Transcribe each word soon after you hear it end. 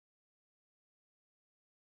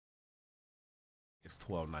It's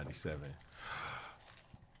 $12.97.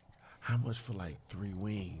 How much for like 3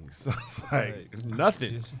 wings? It's like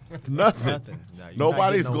nothing. Nothing.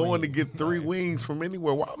 Nobody's going to get 3 wings from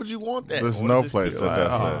anywhere. Why would you want that? There's no place that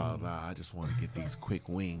does that. Oh, nah, I just want to get these quick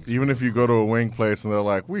wings. Even if you go to a wing place and they're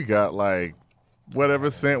like, we got like whatever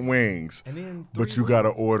cent wings, And then but you got to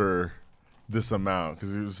order this amount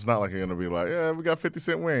because it's not like you're going to be like, yeah, we got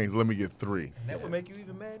 50-cent wings. Let me get 3. And that would make you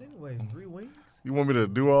even mad anyway. 3 wings? You want me to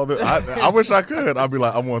do all this? I wish I could. I'd be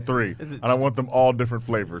like, I want 3. And I want them all different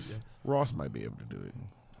flavors. Ross might be able to do it.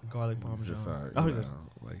 Garlic parmesan. Just sorry. Oh,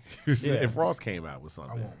 Like, Yeah. if Ross came out with I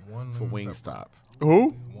something want one for lemon Wingstop.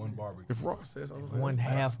 Who? pepper, one barbecue. If Ross says, I was like, one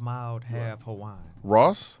that's- half mild, half Hawaiian.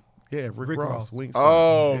 Ross? Yeah, Rick Ross. Ross. Wingstop.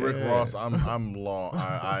 Oh, Yeah. Rick Ross. I'm long.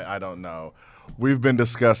 I don't know. We've been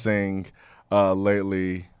discussing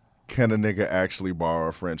lately, can a nigga actually borrow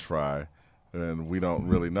a French fry? And we don't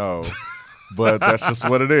really know. But that's just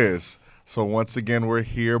what it is. So once again, we're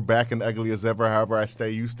here, back and ugly as ever. However, I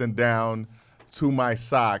stay Houston down to my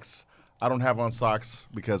socks. I don't have on socks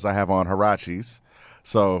because I have on Hirachis.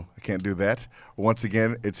 So I can't do that. Once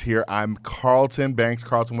again, it's here. I'm Carlton Banks.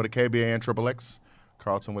 Carlton with a K, B-A-N, triple X.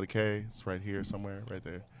 Carlton with a K. It's right here somewhere, right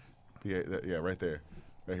there. Yeah, right there.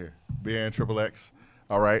 Right here. B-A-N, triple X.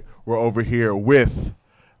 All right. We're over here with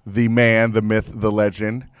the man, the myth, the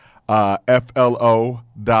legend. FLO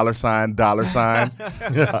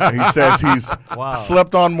 $. He says he's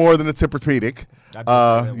slept on more than a Tempur-Pedic. I did say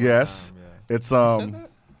that one Yes. time, yeah. It's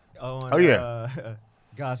Oh yeah.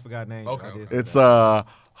 God's forgot names. Okay. I did say It's that.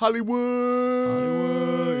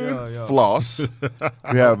 Hollywood, yeah. Floss.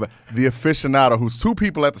 We have the aficionado, who's 2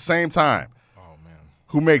 people at the same time, Oh man.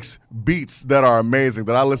 who makes beats that are amazing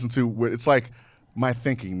that I listen to. It's like my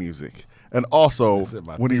thinking music. And also, That's it,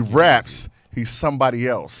 my when he thinking raps, he's somebody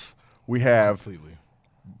else. We have Completely.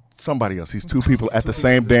 somebody else. He's 2 people at the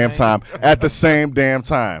same damn time. At the same damn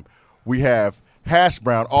time. We have Hash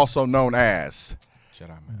Brown, also known as Jedi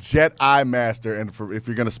man. Jedi Master. And if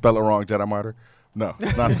you're going to spell it wrong, Jedi Martyr? No,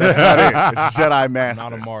 that's not it. It's Jedi Master.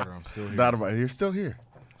 Not a martyr. I'm still here. Not a martyr. You're still here.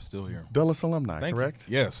 Still here. Dulles alumni, Thank correct?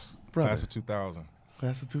 you. Yes. Brother. Class of 2000.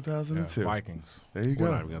 Class of Yeah, 2002. Vikings. There you We're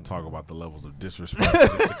go. not even going to talk about the levels of disrespect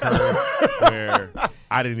that just occurred where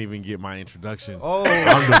I didn't even get my introduction. Oh,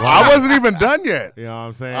 I wasn't even done yet. You know what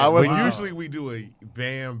I'm saying? I was- But Wow. usually we do a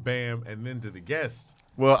bam, bam, and then to the guest.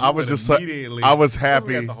 Well, I was But just immediately. I was we got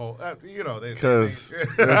happy the whole, because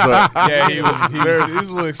Yeah, he was a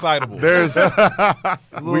little excitable. there's A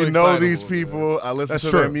little we know excitable, these yeah. people. I listen That's to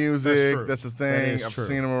true. their music. That's That's the true. That thing. is I've true.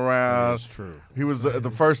 seen him around. That's true. He was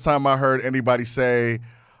the first time I heard anybody say.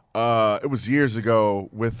 It was years ago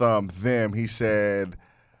with them. He said,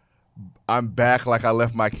 "I'm back like I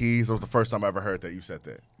left my keys." That was the first time I ever heard that. You said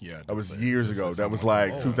that. Yeah, That was did years say ago. That something was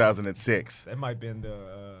like like that. 2006. that might been the.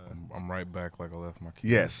 I'm right back like I left my keys.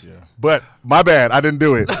 Yes. Yeah. But my bad. I didn't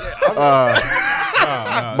do it. My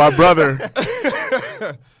brother,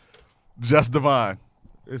 Just Divine.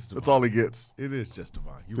 It's That's all he gets. It is just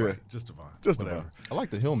divine. You're Yeah. right. Just divine. Just Whatever. Divine. I like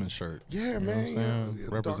the Hillman shirt. Yeah, You know man. what I'm saying? yeah,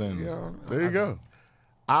 Representing. There you go.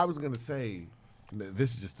 I was gonna say,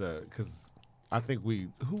 this is just because I think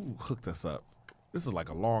who hooked us up. This is like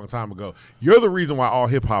a long time ago. You're the reason why all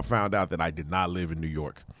hip hop found out that I did not live in New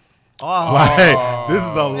York. Oh, Like, this is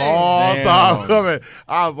a long damn. time coming.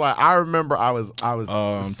 I was like, I remember I was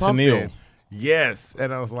something. Tennille. Yes,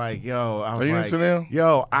 and I was like, yo, I was Are you in like, Tennille?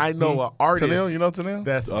 yo, I know an artist. Tennille, you know Tennille?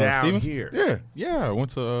 that's down Stevens? here. Yeah. Yeah, I went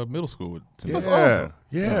to middle school with Tim. That's Yeah. awesome.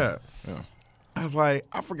 Yeah. Yeah. I was like,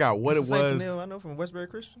 I forgot what What's it the same was. Tennille I know from Westbury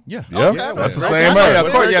Christian. Yeah. Yep. yeah, That's the right. same Yeah, age.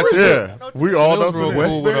 of course, yeah, Yeah. We all know Tennille's real Tennille.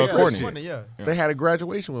 cool with Westbury Courtney. Christian. Yeah. They had a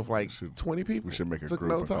graduation with like 20 people. We should make a Took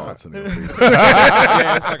group no and call time. it Tennille.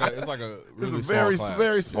 Yeah, it's like a really It's a very, small class.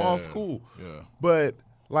 very small Yeah. school. Yeah. But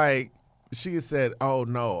like she had said, oh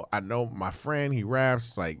no, I know my friend, he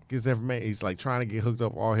raps, like gets information. He's like trying to get hooked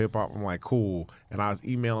up all hip hop. I'm like, cool. And I was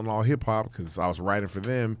emailing all hip hop because I was writing for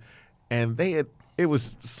them. And it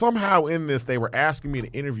was somehow in this, they were asking me to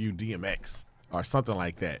interview DMX or something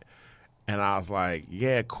like that. And I was like,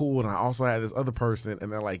 yeah, cool. And I also had this other person, and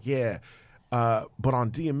they're like, yeah, but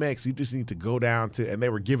on DMX, you just need to go down to, and they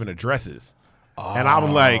were giving addresses. And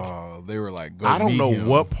I'm like, They were like, go I don't meet know him.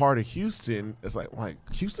 what part of Houston. It's like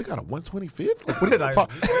Houston got a 125th. Like,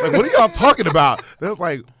 what are y'all talking about? They was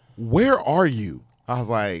like, where are you? I was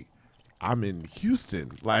like, I'm in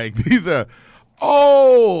Houston. Like these are.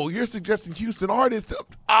 Oh, you're suggesting Houston artists?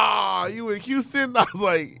 You in Houston? I was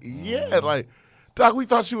like, yeah. Like Doc, we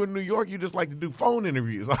thought you were in New York. You just like to do phone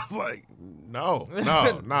interviews. I was like, no,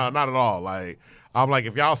 not at all. Like, I'm like,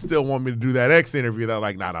 if y'all still want me to do that X interview, they're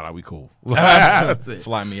like, nah, we cool. That's it.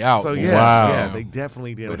 Fly me out. So boy. yeah, they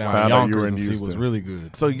definitely did. Go a down fly. to Found out you Yonkers were in and see Houston. what's really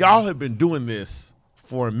good. So y'all have been doing this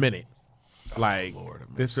for a minute. Like, Lord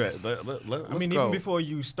have this. mercy. Let's I mean, go. even before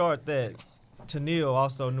you start that, Tennille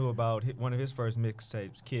also knew about one of his first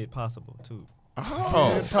mixtapes, Kid Possible, too.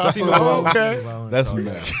 Oh, She knew about- okay. she knew about it, That's so, me.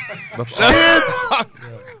 yeah. That's awesome.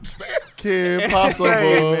 Kid Possible.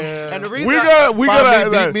 And the reason We I-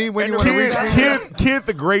 got beat me when you wanna reach me. Kid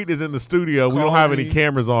the Great is in the studio. We don't Call have any me.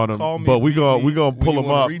 cameras on Call him, me, but we beat gonna me we gonna when pull you him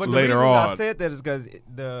wanna up reach But the later reason I on. said that is because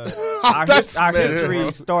our That's history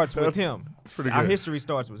mad. starts with him. pretty Our good. history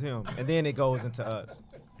starts with him, and then it goes into us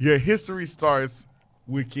Your history starts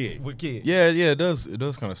with Kid. with Kid. Yeah, it does. It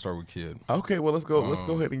does kind of start with Kid. Okay, well let's go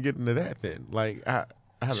ahead and get into that then. Like,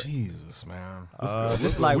 Jesus, man. This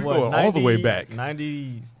is like we what, going all the way back.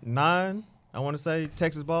 99, I want to say,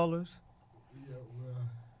 Texas Ballers.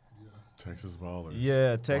 Texas Ballers.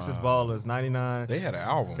 Yeah, Texas Ballers, 99. They had an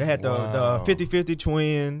album. They had the 50-50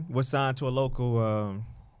 Twin was signed to a local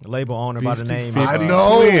label owner by the name 50-50 I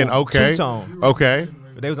know. Twin. Okay. Two-Tone. Okay.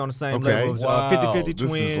 They was on the same Okay. label. Wow. 50-50 This is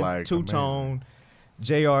Twin, like Two-Tone,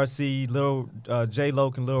 JRC, Lil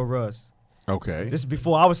J-Loke, and Lil Russ. Okay. This is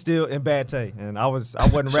before I was still in Bad Tay, and I wasn't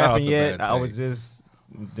Shout out rapping to yet. Bad I Tay. was just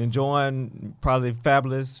enjoying probably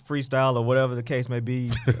Fabulous freestyle or whatever the case may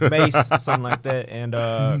be, Mace, something like that.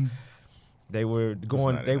 And they were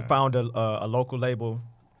going. They 99. found a local label,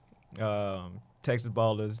 Texas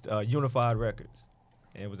Ballers, Unified Records,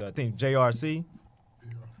 and it was I think JRC.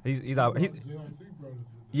 He's our.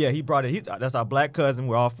 Yeah, he brought it. That's our black cousin.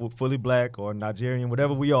 We're all fully black or Nigerian,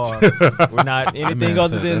 whatever we are. We're not anything man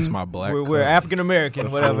other said, than "That's my black we're cousin." African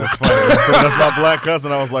American, whatever. That's funny. So that's my black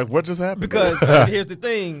cousin. I was like, what just happened? Because here's the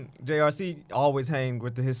thing, JRC always hang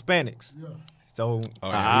with the Hispanics. So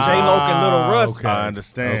yeah. J-Loke and Little Russ, okay. I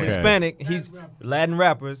understand. Okay. Hispanic, he's Latin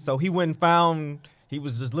rappers. So he went and found, he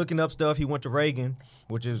was just looking up stuff. He went to Reagan,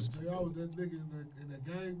 which is, They always that nigga in that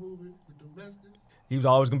gang movie with the Mexicans. he was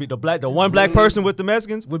always going to be the one black person with the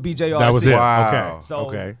Mexicans would be JRC. That was it. Wow. Okay. So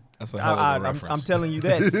okay. That's a hell of a I'm reference. telling you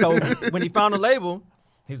that. So when he found a label,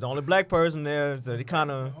 he was the only black person there. So he kind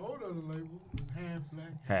The of, owner of the label was half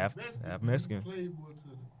black, Half Mexican. He played more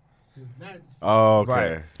to his Latin side. Oh, okay.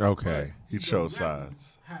 Right. Okay. He But chose rap was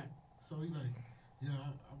sides. hot. So he like, yeah,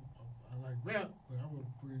 I like rap, but I want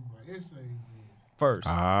to bring my essays in. first.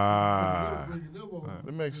 Ah. Bringing them over.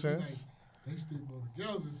 That makes Because sense. They stick more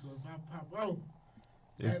together, so if I pop out,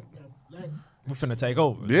 It's- Latin, We're finna take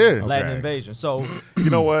over. Yeah. Latin Okay. invasion. So You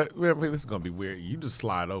know what? This is gonna be weird. You just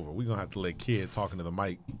slide over. We're gonna have to let Kid talking to the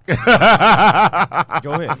mic. go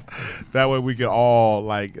ahead. That way we can all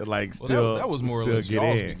like Well, still that was more or still less get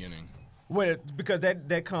y'all's in. beginning. Well, because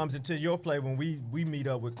that comes into your play when we meet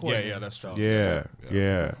up with Courtney. Yeah, that's true. Yeah.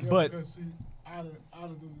 Yeah. Yeah, But- because see, out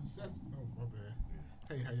of the necessity. Oh my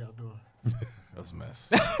bad. Hey, how y'all doing? That's a mess.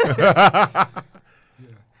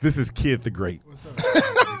 This is Kid the Great. What's up?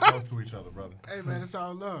 Close to each other, brother. Hey man, it's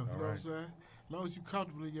all love. You know what I'm right. saying? As long as you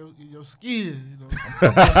comfortable in your skin, you know.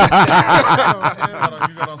 You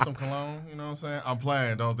got on some cologne, you know what I'm saying? I'm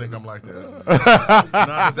playing. Don't think I'm like that.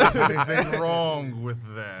 Not that there's anything wrong with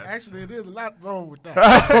that. Actually, there's a lot wrong with that.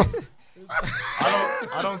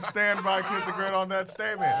 I don't stand by Kid the Great on that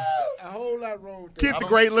statement. A whole lot wrong with Kid that. the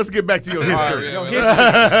Great. Let's get back to your history. Yo, history.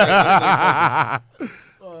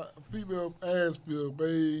 Female ass feel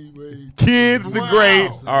way. Kid the Great.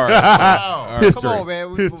 All right. Wow. History. Come on,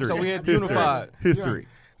 man. History. So we had History. Unified. History.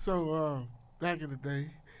 So back in the day,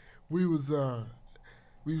 we was doing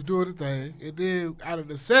the thing, and then out of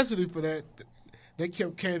necessity for that, they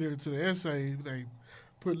kept catering to the essays. They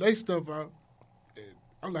put their stuff out. And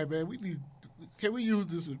I'm like, man, can we use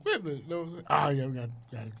this equipment? You know, oh yeah, we got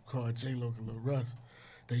to call J-Loke and Lil Russ.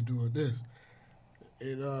 They doing this,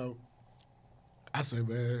 and I said,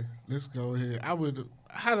 man, let's go ahead.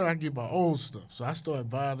 How do I get my own stuff? So I started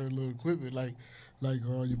buying a little equipment like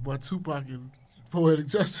your boy Tupac and Poetic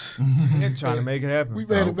Justice. They're trying to make it happen. We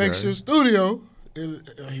made a Okay. makeshift studio, and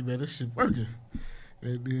hey man, this shit working.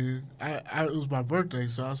 And then it was my birthday,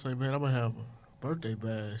 so I say, man, I'm gonna have a birthday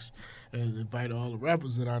bash and invite all the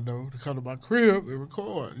rappers that I know to come to my crib and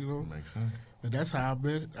record. You know, Makes sense. and that's how I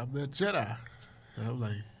met Jedi. And I'm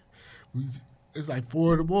like, it's like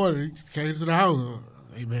 4 a.m. He came to the house.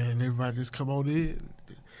 Hey man, everybody just come on in.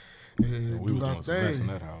 And We do was our doing some mess in thing.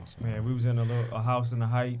 that house. Man, we was in a house in the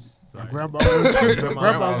Heights. My grandma was Grandma's up.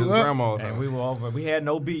 grandma's And house. we were over. We had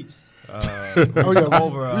no beats. We Oh was yeah,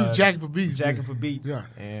 over. we was jacking for beats. Jacking for beats. Yeah.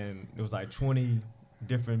 And it was like 20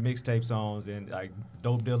 different mixtape songs and like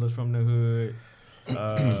dope dealers from the hood.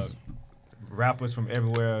 rappers from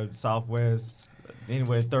everywhere, Southwest,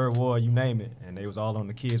 anywhere, Third Ward, you name it, and they was all on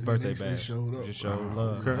the kids' birthday They bash. showed up. Just showed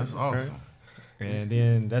love. Okay. That's awesome. And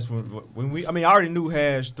then that's when we. I mean, I already knew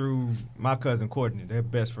Hash through my cousin Courtney. They're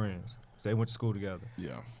best friends. So they went to school together.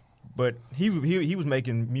 Yeah. But he was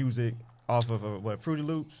making music off of Fruity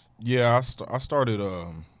Loops. Yeah, I started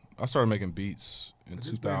making beats in This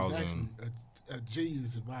man's 2000. actually a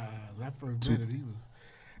genius in my eyes. When I first met him, he was,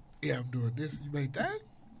 yeah, I'm doing this. You made that?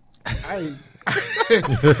 Because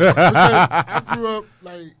I grew up,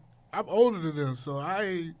 like, I'm older than them, so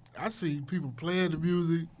I see people playing the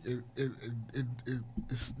music and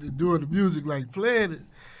doing the music, like playing it.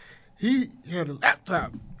 He had a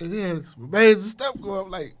laptop and he had some amazing stuff going.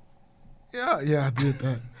 I'm like, yeah, I did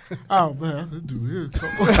that. Oh man, this dude here.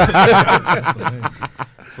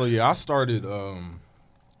 So yeah, I started.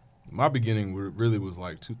 My beginning really was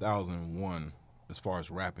like 2001, as far as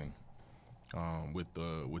rapping,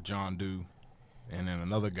 with John Doe, and then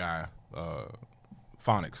another guy,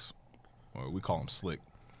 Phonics, or we call him Slick.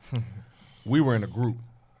 We were in a group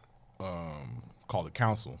called the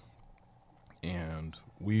Council, and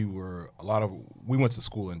we went to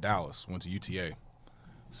school in Dallas, went to UTA.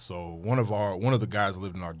 So one of the guys that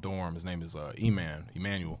lived in our dorm, his name is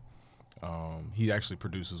Emmanuel. He actually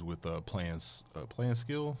produces with Playing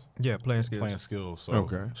Skill. Yeah, playing skills. Playing Skills. So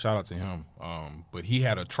Okay. shout out to him. But he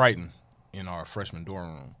had a Triton in our freshman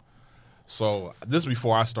dorm room. So this is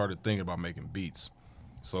before I started thinking about making beats.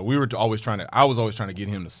 So I was always trying to get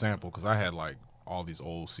him to sample, because I had like all these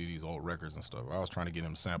old CDs, old records and stuff. I was trying to get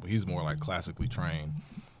him to sample. He's more like classically trained.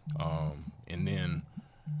 And then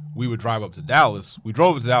we would drive up to Dallas. We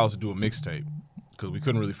drove up to Dallas to do a mixtape, because we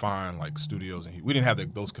couldn't really find like studios, and we didn't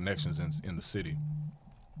have those connections in the city.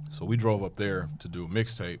 So we drove up there to do a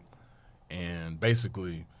mixtape, and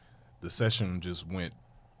basically the session just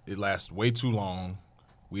it lasted way too long.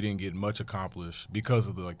 We didn't get much accomplished because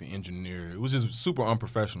of the engineer. It was just super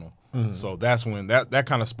unprofessional. Mm-hmm. So that's when that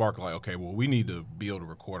kind of sparked, like, okay, well, we need to be able to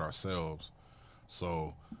record ourselves.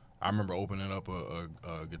 So I remember opening up a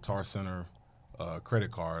Guitar Center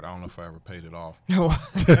credit card. I don't know if I ever paid it off.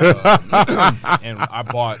 And I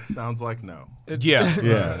bought. Sounds like no.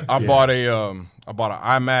 Yeah. I bought an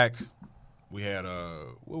iMac. We had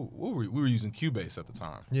we were using Cubase at the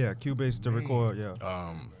time. Yeah, Cubase to record.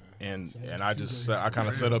 Yeah. And I kind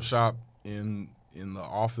of set up shop in the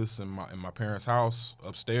office in my parents' house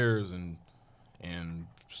upstairs and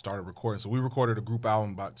started recording. So we recorded a group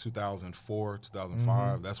album about 2004, 2005.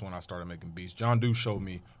 Mm-hmm. That's when I started making beats. John Doe showed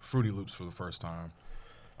me Fruity Loops for the first time,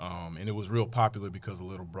 and it was real popular because of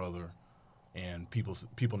Little Brother and people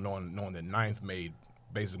knowing that Ninth made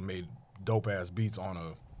dope ass beats on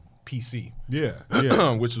a PC. Yeah.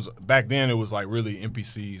 Which was back then. It was like really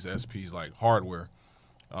MPCs, SPs, like hardware.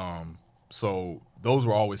 So those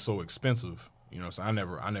were always so expensive, so I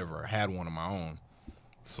never had one of my own.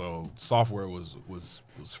 So software was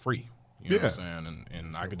free, you know what I'm saying?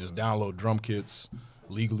 And I could just download drum kits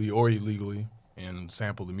legally or illegally and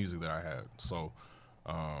sample the music that I had. So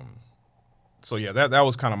yeah, that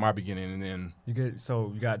was kind of my beginning. And then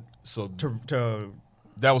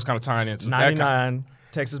that was kind of tying into 99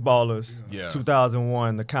 Texas Ballers, yeah.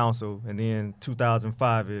 2001 the Council, and then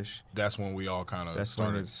 2005-ish. That's when we all kind of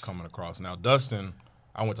started coming across. Now Dustin,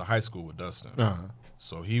 I went to high school with Dustin,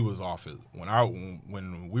 so he was off it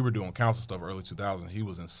when we were doing Council stuff early 2000. He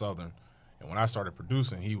was in Southern, and when I started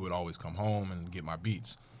producing, he would always come home and get my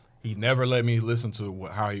beats. He never let me listen to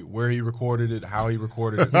where he recorded it, how he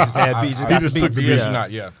recorded it. He just had beats. He just took the beats.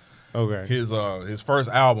 Yeah. Okay. His first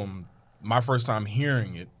album, my first time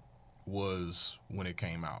hearing it was when it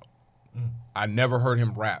came out. I never heard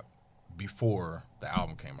him rap before the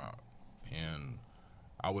album came out, and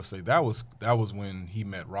I would say that was when he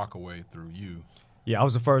met Rockaway through you. Yeah, I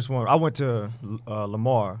was the first one. I went to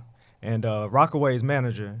Lamar, and Rockaway's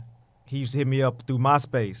manager, he used to hit me up through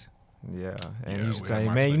MySpace. Yeah, and he used to say,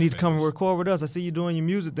 "Man, you need to come and record with us. I see you doing your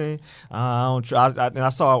music thing." I don't try. And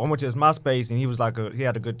I went to his MySpace, and he was like he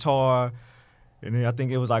had a guitar. And then I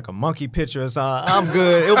think it was like a monkey picture or something. I'm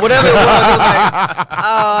good. Whatever it was like,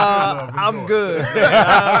 I'm good.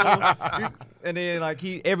 And then like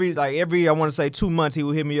every I want to say 2 months he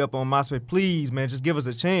would hit me up on MySpace. Please, man, just give us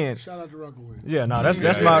a chance. Shout out to Rockaway. Yeah, no,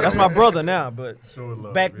 that's my brother now. But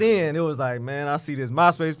back then it was like, man, I see this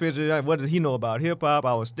MySpace picture. Like, what does he know about hip hop?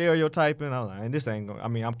 I was stereotyping. I was like, man, this ain't going. I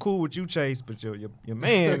mean, I'm cool with you, Chase, but your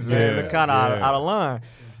man's man, they're kind of out of line.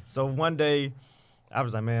 So one day, I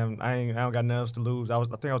was like, man, I don't got nothing else to lose. I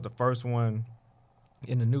think I was the first one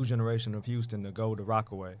in the new generation of Houston to go to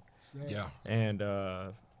Rockaway. Yeah. And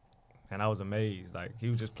And I was amazed. Like he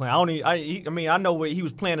was just playing. I mean, I know what he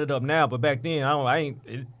was playing it up now, but back then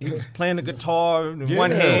he was playing the guitar in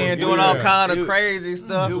one hand, doing all kind of crazy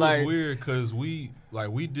stuff. It like was weird because we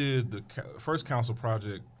did the first council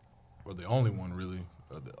project, or the only one really.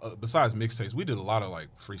 Besides mixtapes, we did a lot of like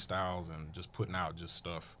freestyles and just putting out just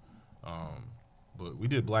stuff. But we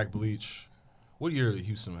did Black Bleach. What year did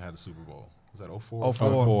Houston had the Super Bowl? Was that 04?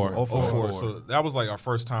 04. So that was like our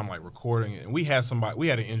first time like recording it. And we had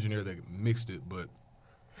an engineer that mixed it, but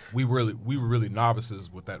we were really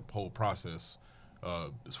novices with that whole process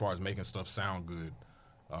as far as making stuff sound good.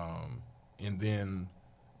 And then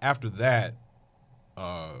after that,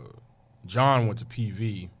 John went to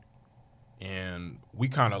PV, and we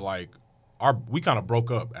kind of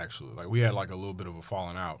broke up actually. Like we had like a little bit of a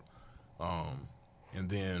falling out, and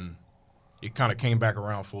then it kind of came back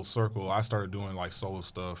around full circle. I started doing like solo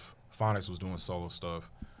stuff. Phonics was doing solo stuff,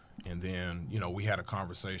 and then we had a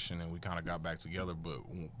conversation and we kind of got back together. But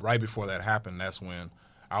right before that happened, that's when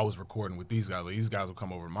I was recording with these guys. Like, these guys would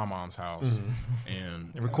come over to my mom's house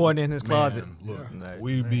and recording in his closet. Look,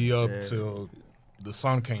 we'd be up till the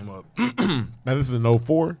sun came up. Now this is an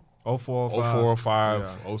 04? 04,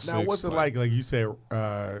 05, 06. Now what's it like you said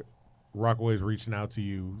Rockaway's reaching out to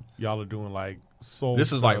you. Y'all are doing like soul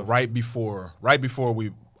This is stuff. like right before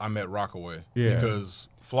I met Rockaway. Yeah. Because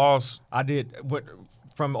Floss, I did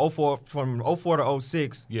from 04 to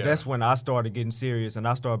 06. Yeah. That's when I started getting serious and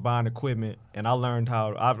I started buying equipment and I learned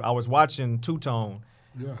how I was watching Two Tone,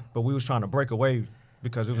 but we was trying to break away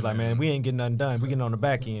because it was like, man, we ain't getting nothing done. We getting on the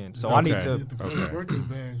back end, so I need to. The birthday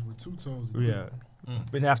bash with 2 Tones. Yeah.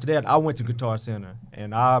 But after that, I went to Guitar Center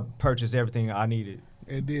and I purchased everything I needed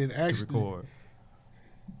And then to actually, record.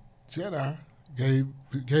 Jedi gave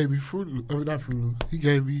me Fruit Loops. I mean, not Fruit Loops. He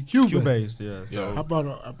gave me Cubase. Cubase, yeah. So I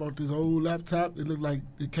bought this old laptop. It looked like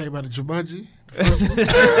it came out of Jumanji.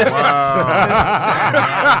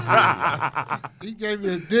 He gave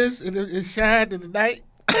me a disc, and it shined in the night.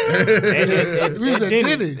 We was at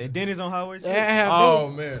Denny's. At Denny's on Highway 6.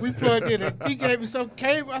 man. We plugged in it. He gave me some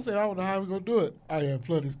cable. I said, I don't know how we're going to do it. I had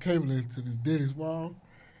plugged this cable into this Denny's wall.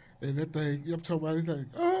 And that thing, I'm talking about, it's like,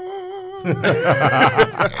 I'm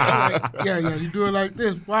like, yeah, you do it like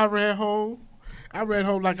this. Well, I ran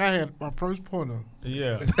home like I had my first porno.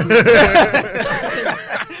 Yeah.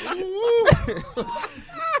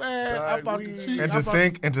 Man, I'm about to cheat.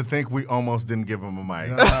 And to think we almost didn't give him a mic.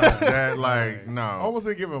 No. Almost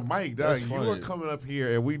didn't give him a mic, dog. That's You funny. were coming up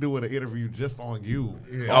here and we doing an interview just on you.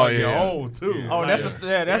 Oh, On your yeah. own too. Oh, that's Like,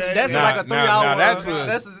 like a 3 hour. Nah, that's an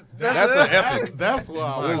epic. that's what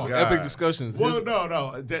I It was. was epic discussions. Well,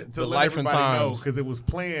 no. To the let life and everybody know, times. because it was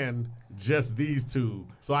planned just these two,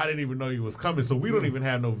 so I didn't even know you was coming. So we don't even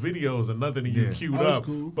have no videos or nothing of you Yeah. queued That was up.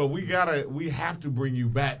 cool. But we have to bring you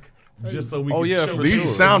back just so we Oh, can yeah, show for the These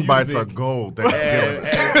sure. sound bites music are gold. That he's and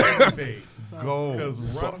giving. everything. Gold.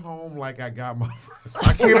 Because run home like I got my first.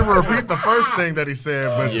 I can't even repeat the first thing that he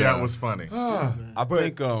said, but Yeah. that was funny. Ah. I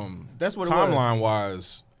think That's what it was. timeline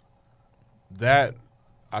wise, that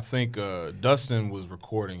I think Dustin was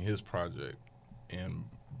recording his project and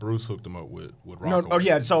Bruce hooked him up with Rockaway. No, oh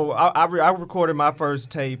yeah. So I recorded my first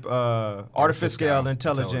tape, Artificial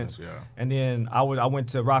Intelligence, yeah. and then I went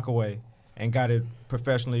to Rockaway and got it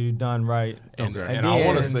professionally done right. And then, I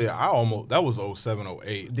want to say that was 07,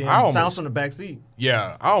 08. then I almost, Sounds from the back seat.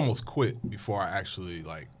 yeah, I almost quit before I actually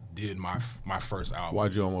like did my first album.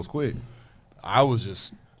 Why'd you almost quit? I was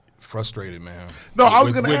just frustrated, man. No, I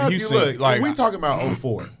was With- going to with ask Houston, you, look, like, we talking about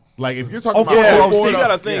 04. Like, if you're talking 04, about 04 you to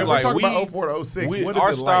gotta think, if like, we're talking we- about 04 to 06, what is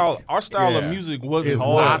our it style, like? our style of Yeah. music wasn't It's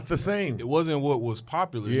what not the same. it wasn't what was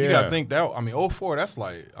popular. You Yeah. got to think that. I mean, 04. That's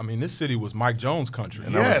like. I mean, this city was Mike Jones country.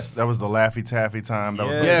 And Yes. that was the Laffy Taffy time. That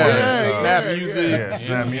was the Yeah, point. Yeah, snap yeah, music. yeah. Yeah,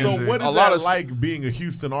 snap and- music. So what is A lot that of- like being a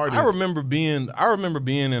Houston artist? I remember being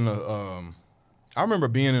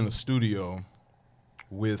in a studio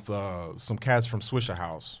with some cats from Swisher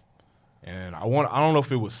House, and I don't know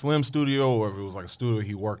if it was Slim Studio or if it was like a studio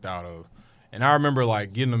he worked out of, and I remember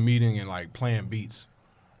like getting a meeting and like playing beats,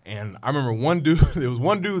 and I remember there was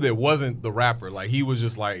one dude that wasn't the rapper, like he was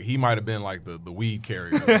just like he might have been like the weed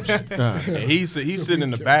carrier, or some shit. And he's sitting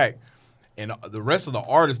in the back. And the rest of the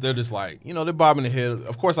artists, they're just like, they're bobbing their head.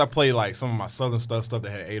 Of course, I played like some of my southern stuff that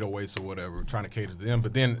had 808s or whatever, trying to cater to them.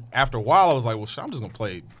 But then after a while, I was like, well, shit, I'm just gonna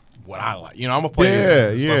play what I like. I'm gonna play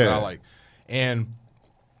the stuff that I like. And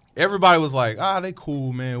everybody was like, they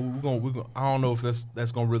cool, man. We're gonna. I don't know if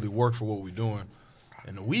that's gonna really work for what we're doing.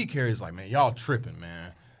 And the weed carrier's like, man, y'all tripping,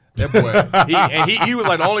 man. That boy, he was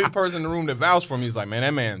like the only person in the room that vouched for me. He's like, man,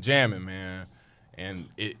 that man jamming, man. And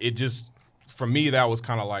it just. For me, that was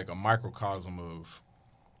kind of like a microcosm of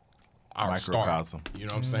our start. Microcosm. You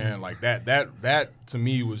know what I'm saying? Like that to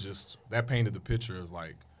me was just that painted the picture as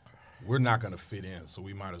like we're not gonna fit in, so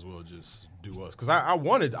we might as well just do us. Because I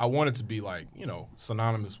wanted to be like, you know,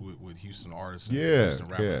 synonymous with Houston artists and Houston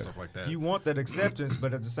rap and stuff like that. You want that acceptance,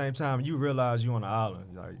 but at the same time, you realize you're on the island.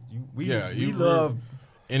 Like we you love.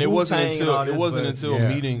 And it wasn't Wu-Tang and all until this,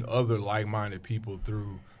 but- meeting other like-minded people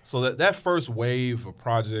through. So that first wave of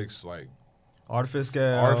projects like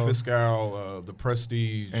Artificial, The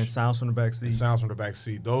Prestige, and Sounds from the Backseat. and Sounds from the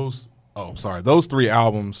Backseat. Those 3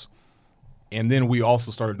 albums. And then we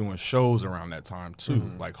also started doing shows around that time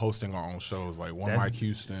too, like hosting our own shows, like One That's- Mike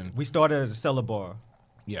Houston. We started at the Cellar Bar.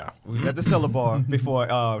 Yeah, We was at the Cellar Bar before.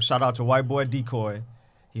 Shout out to White Boy Decoy.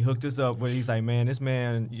 He hooked us up with. He's like, man, this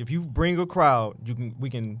man. If you bring a crowd, we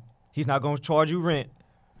can. He's not gonna charge you rent,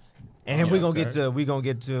 and we gonna get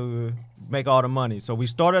to make all the money. So we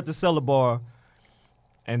started at the Cellar Bar,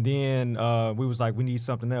 and then we was like, we need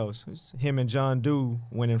something else. Him and John Doe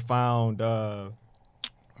went and found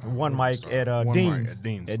one mic at One Dean's.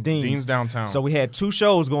 mic At Dean's. Dean's downtown. So we had 2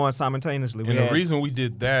 shows going simultaneously. And the reason we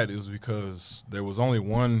did that is because there was only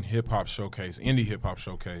one hip hop showcase, indie hip hop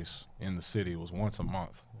showcase in the city. It was once a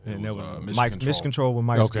month. and there was Mission Mission Control with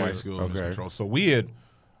Mike. Okay. Mike Skills, Okay. Mission Control. So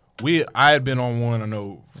I had been on one. I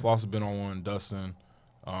know Floss had been on one. Dustin,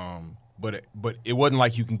 but it wasn't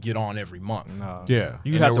like you can get on every month. Nah. Yeah.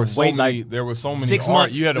 You And have to wait like there were so many 6 art-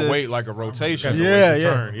 months You had to to- wait like a rotation. Yeah,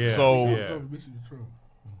 yeah. Yeah. So- yeah. Mission Control.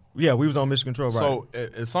 yeah, we was on Mission Control, right? So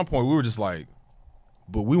at some point we were just like,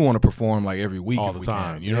 but we want to perform like every week All if the we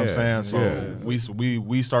time. can. You know what I'm saying? Yeah. So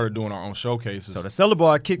we started doing our own showcases. So the Cellar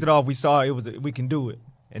Bar kicked it off. We saw we can do it,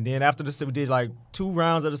 and then after this, we did like 2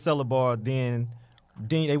 rounds of the Cellar Bar. Then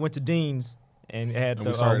they went to Dean's and had and the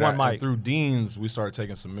we started one and mic. through Dean's. We started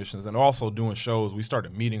taking submissions and also doing shows. We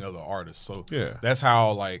started meeting other artists. So Yeah. that's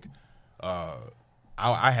how like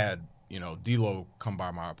I had D-Lo come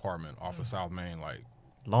by my apartment off of South Main like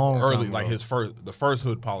Long early, time like ago. the first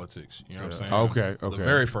Hood Politics. You know what I'm saying? Okay, The okay.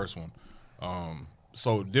 very first one.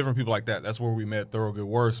 So different people like that. That's where we met Thorogood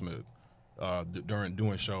Wordsmith during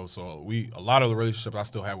doing shows. So a lot of the relationships I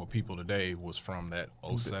still have with people today was from that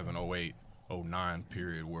 07, 08, 09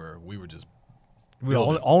 period where we were just We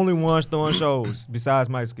were only ones throwing shows besides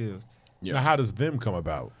Mike Skills. yeah. Now, how does them come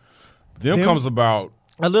about? Them comes about.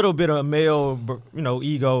 A little bit of male,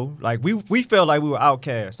 ego. Like we felt like we were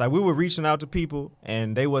outcasts. Like we were reaching out to people,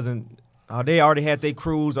 and they wasn't. They already had their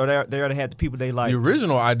crews, or they already had the people they liked. The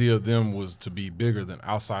original idea of them was to be bigger than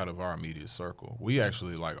outside of our immediate circle. We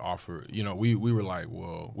actually like offered, we were like,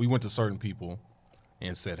 well, we went to certain people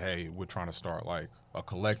and said, hey, we're trying to start like a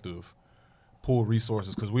collective, pool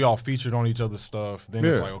resources because we all featured on each other's stuff. Then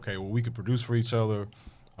it's Yeah. like, okay, well, we could produce for each other.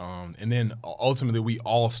 And then ultimately we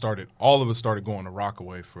all of us started going to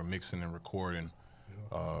Rockaway for mixing and recording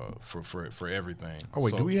for everything. Oh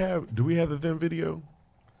wait, So- do we have the them video?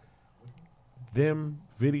 Them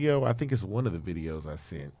video? I think it's one of the videos I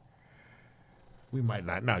sent. We might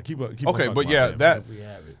not. No, keep on Okay, talking but about yeah, them, that- if we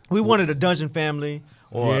have it. We wanted a Dungeon Family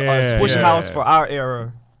or Yeah, a Swisher yeah. House for our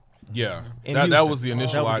era. Yeah, In that Houston. was the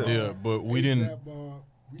initial That was idea, but we didn't. ASAP Ball.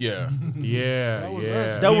 Yeah. Yeah, That was yeah.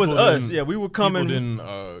 us. That was People us. didn't- Yeah, we were coming. People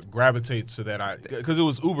didn't gravitate to that because it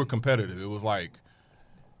was uber competitive. It was like,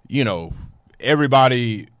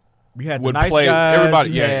 everybody. You had the would nice play- guys. everybody-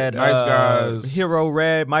 You yeah, had Nice Guys. Hero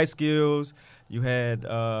Red, My Skills. You had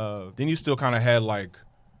Then you still kind of had like,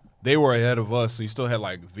 they were ahead of us, so you still had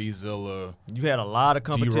like V-Zilla. a lot of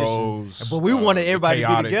competition. D-Rose, But we wanted the everybody to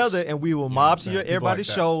be Chaotix, together, and we will know what mob I'm to saying? People everybody's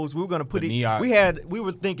like that. shows. We were gonna put The it. Neon. We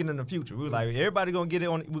were thinking in the future. We were like, everybody gonna get it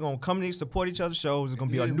on. We're gonna come and support each other's shows. It's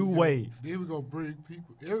gonna be a Then new we wave. Then we gonna bring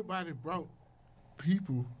people. Everybody brought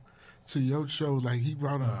people to your show. Like he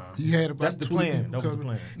brought them. He had about That's the 20 plan. people That was the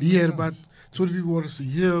coming. plan. He had about 20 people want to see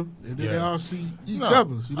him, and then they Yeah. all see each No.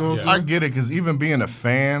 other. You know what I I'm saying? get it because even being a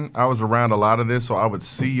fan, I was around a lot of this, so I would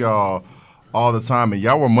see y'all all the time, and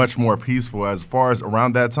y'all were much more peaceful. As far as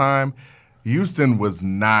around that time, Houston was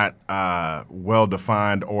not well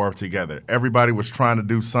defined or together. Everybody was trying to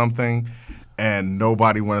do something, and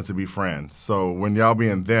nobody wanted to be friends. So when y'all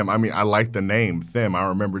being them, I mean, I like the name them. I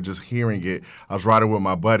remember just hearing it. I was riding with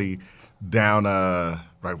my buddy down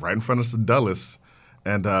right in front of Dulles.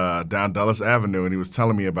 And down Dulles Avenue, and he was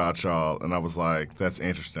telling me about y'all, and I was like, "That's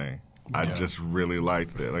interesting." I just really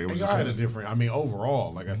liked it. Like it was Y'all just had a different. I mean,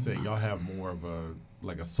 overall, like I said, y'all have more of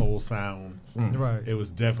a soul sound. Right. It was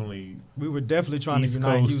definitely We were definitely trying East to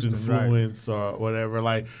unite Coast Houston. Right. influence or whatever.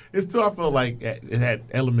 Like it still, I felt like it had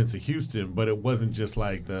elements of Houston, but it wasn't just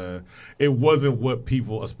like it wasn't what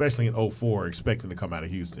people, especially in 04, expecting to come out of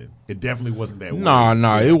Houston. It definitely wasn't that. Nah,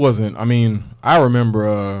 way. it wasn't. I mean, I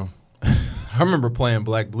remember I remember playing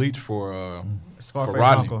Black Bleach for Scarface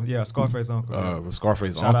Rodney. Uncle. Yeah, Scarface Uncle.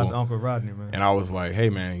 Scarface Shout out Uncle. to Uncle Rodney, man. And I was like, hey,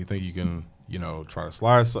 man, you think you can, try to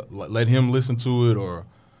slide, let him listen to it? Or,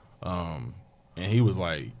 and he was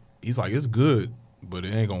like, it's good, but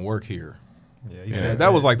it ain't going to work here. Yeah, he Yeah, said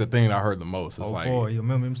that was like the thing that I heard the most. It's like, you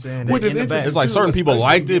remember him saying What that did in the it back. It's like certain people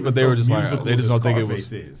liked it, but they were just like, musical they just don't think it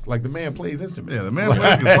Scarface was. is. Like the man plays instruments. Yeah, the man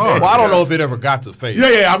plays guitar. Well, I don't know if it ever got to Face.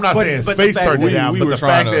 Yeah, I'm not But- saying but the Space fact turned that it down, we but were the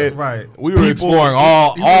trying fact to- that Right. We were People- exploring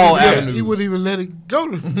all avenues. He wouldn't even let it go.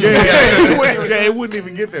 it wouldn't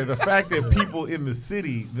even get there. The fact that people in the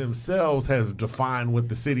city themselves have defined what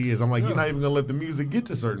the city is. I'm like, you're not even gonna let the music get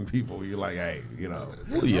to certain people. You're like, hey,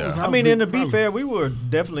 Well, yeah. I mean, and to be fair, we were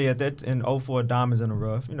definitely at that in 04 Diamonds in the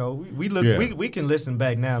Rough. We look, Yeah. we can listen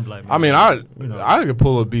back now and be like, I mean, man, I could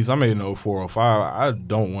pull up beats I made in 04, 05. I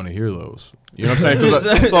don't want to hear those. You know what I'm saying?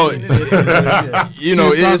 'Cause so, Yeah.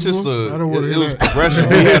 it's just I don't wanna it hear was that. progression.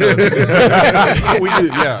 We had a, we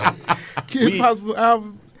did, yeah. Kid We- Possible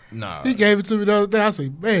album. Nah. He gave it to me the other day. I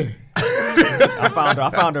say, man, I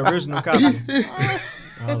found the original copy.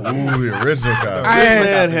 Ooh, the original copy. I This had-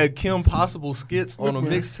 man had Kim Possible skits on a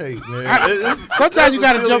mixtape, man. sometimes you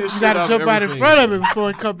That's gotta the jump. silliest You gotta shit jump I've out ever in front of it before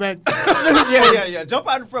it come back. yeah. Jump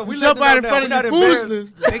out in front. We Jump out in front not of the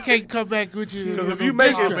foolishness. They can't come back with you. Because if you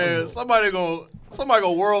make it, man, somebody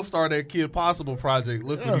gonna world star that Kid Possible project.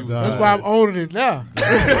 Look what he was That's doing. why I'm owning it now.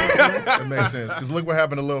 That makes sense. Because look what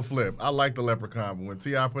happened to Lil Flip. I like the Leprechaun, but when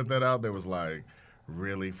T.I. put that out, there was like,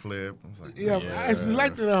 really, Flip? I was like, Yeah, I actually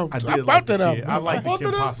liked that album. I I did bought like the that kid. album. I like the bought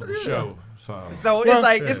Kim that album, Possible yeah. show. So So Well, it's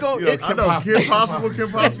like it's going. yeah, It, I know, Kid Possible, Kid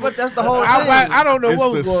Possible. but that's the whole thing. I don't know It's what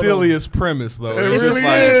the was going silliest premise, though. It It's really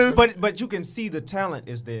just like is. But you can see the talent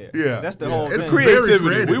is there. Yeah. That's the Yeah. whole It's thing. creative.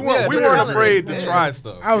 creativity. We Yeah, weren't talent afraid to is- try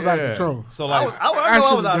stuff. on. I was out Yeah. of control. So I like, know I was should've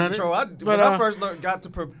out of done it. control. But, When I first got to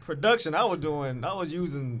production, I was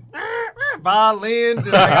using violins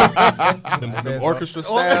and them orchestra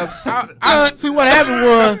stabs. See what happened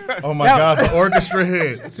was. Oh my God, the orchestra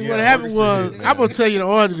hit. See what happened was. I'm gonna tell you the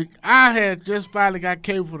order. I had just finally got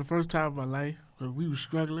cable for the first time in my life. But we were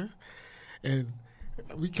struggling, and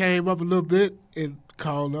we came up a little bit and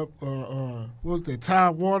called up. What was that?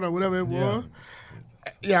 Time Warner, whatever it was.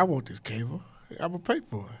 Yeah, I want this cable. I'm gonna pay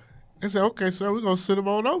for it. They said, okay, sir, we're gonna send them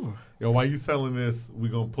on over. Yo, while you telling this, we're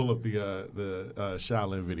gonna pull up the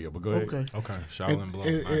Shaolin video. But go ahead. Okay. Okay, Shaolin Blow.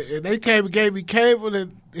 And, Nice. and they came and gave me cable,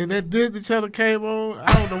 and that Disney Channel came on.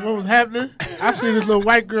 I don't know what was happening. I seen this little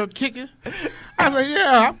white girl kicking. I was like,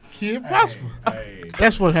 yeah, I'm Kid Possible. Hey,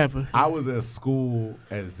 That's what happened. I was at school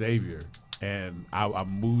at Xavier, and I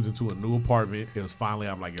moved into a new apartment. It was finally,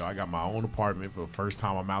 I'm like, yo, I got my own apartment for the first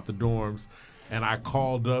time. I'm out the dorms, and I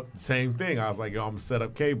called up, same thing. I was like, yo, I'm gonna set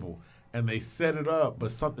up cable, and they set it up,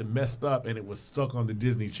 but something messed up, and it was stuck on the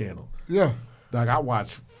Disney Channel. Yeah. Like I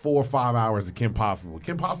watched 4 or 5 hours of Kim Possible.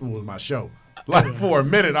 Kim Possible was my show. Like for a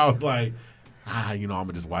minute, I was like, I'm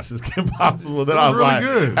gonna just watch this Kim Possible. Then I was really like,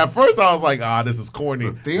 good. at first I was like, this is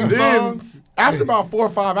corny. theme And then song? after about 4 or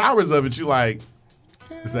 5 hours of it, you like,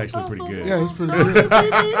 it's actually pretty good. Yeah, it's pretty good.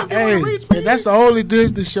 Hey, and that's the only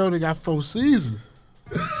Disney show that got 4 seasons.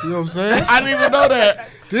 You know what I'm saying? I didn't even know that.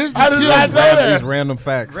 Disney I did killed- not know that. These random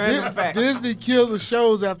facts. Random facts. Disney killed the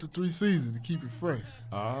shows after 3 seasons to keep it fresh.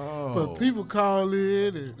 Oh, But people call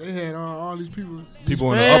in, and they had all these people. these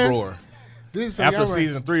People in the fans. uproar. This say, After y'all right.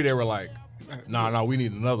 season 3, they were like, "Nah, we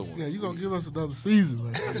need another one. Yeah, you gonna give us another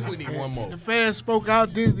season, man. We need one more." The fans spoke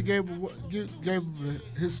out. Disney gave him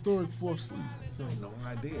a historic 4th season. So no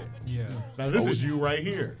idea. Yeah. Now this is you right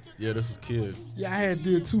here. Yeah, this is Kid. yeah, I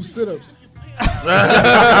did 2 sit-ups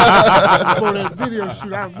before that video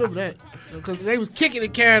shoot. I remember that because they was kicking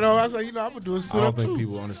and carrying on. I was like, I'm gonna do a I sit-up don't think too.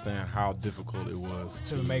 people understand how difficult it was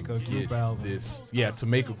To make a group get album. This, to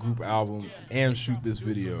make a group album and shoot this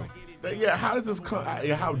video. Yeah, how does this come?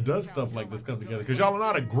 How does stuff like this come together? Because y'all are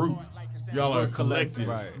not a group. Y'all are a collective.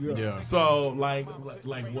 Right. Yeah. So like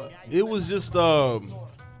what? It was just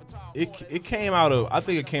it came out of, I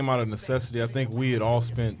think it came out of necessity. I think we had all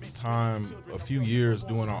spent time, a few years,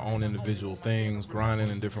 doing our own individual things, grinding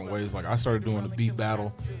in different ways. Like I started doing the beat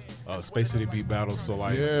battle, Space City beat battle. So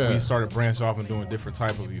like we started branching off and doing different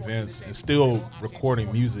type of events and still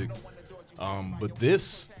recording music. But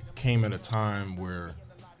this came at a time where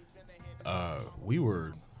we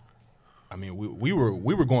were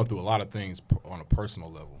going through a lot of things on a personal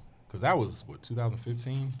level. Because that was,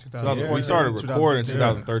 2015? Yeah. We started recording in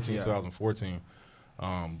 2013, Yeah. 2014.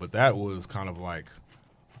 But that was kind of like,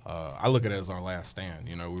 I look at it as our last stand.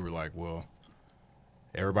 We were like, well,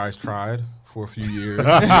 everybody's tried for a few years. You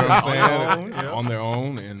know what I'm saying? On their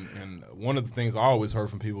own. And one of the things I always heard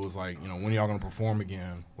from people was like, when are y'all going to perform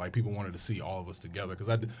again? Like, people wanted to see all of us together. Because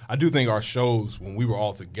I do think our shows, when we were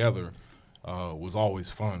all together, was always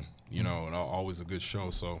fun, and always a good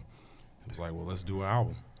show. So it was like, well, let's do an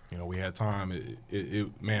album. We had time.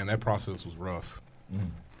 Man, that process was rough.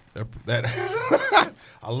 That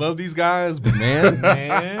I love these guys, but man.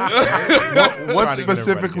 What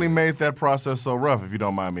specifically made that process so rough, if you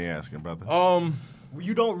don't mind me asking, brother?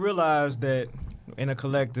 You don't realize that in a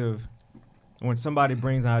collective, when somebody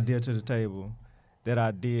brings an idea to the table, that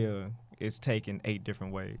idea is taken 8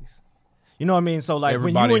 different ways. You know what I mean? So like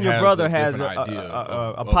when you and your brother has a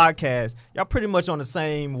podcast, y'all pretty much on the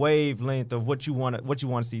same wavelength of what you want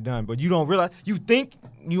to see done. But you don't realize, you think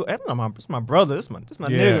it's my brother, this my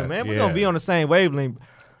nigga, man. We're gonna be on the same wavelength.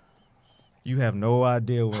 You have no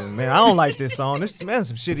idea when, man. I don't like this song. This some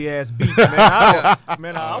shitty ass beat,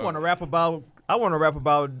 man. I want to rap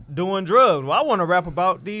about doing drugs. Well, I want to rap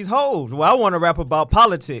about these hoes. Well, I want to rap about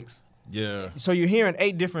politics. Yeah. So you're hearing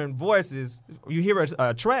 8 different voices. You hear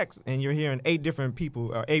a track, and you're hearing 8 different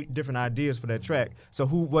people, or 8 different ideas for that track. So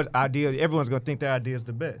what idea? Everyone's gonna think their idea is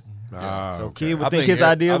the best. So Kid would think his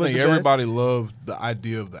idea was the best. I think everybody loved the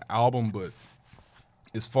idea of the album, but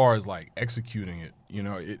as far as like executing it,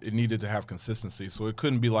 it needed to have consistency. So it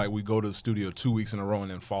couldn't be like we go to the studio 2 weeks in a row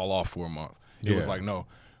and then fall off for a month. It was like, no,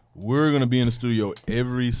 we're gonna be in the studio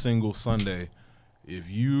every single Sunday.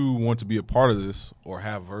 If you want to be a part of this or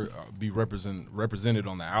have be represented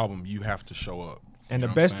on the album, you have to show up. And the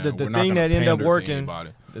thing that ended up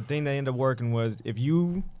working was if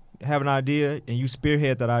you have an idea and you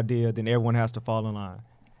spearhead that idea, then everyone has to fall in line.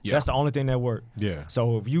 Yeah. That's the only thing that worked. Yeah.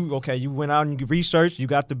 So if you went out and you researched, you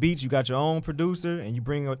got the beats, you got your own producer, and you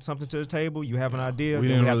bring something to the table, you have an idea. We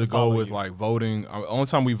didn't really go with like voting. The only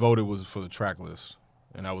time we voted was for the track list.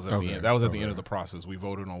 And that was at the end. That was at the end of the process. We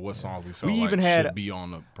voted on what songs we felt should be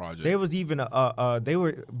on the project. There was even they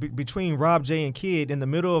were between Rob J and Kid in the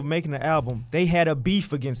middle of making the album. They had a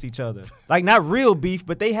beef against each other, like not real beef,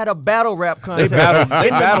 but they had a battle rap contest. They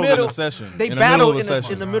battled in a session. They battled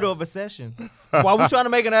in the middle of a session. While we trying to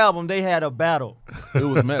make an album, they had a battle. It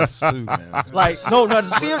was mess too, man.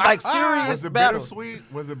 Serious battle.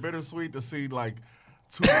 Was it bittersweet to see like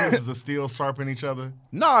 2 pieces of steel sharpen each other?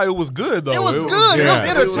 No, it was good though. It was good. It was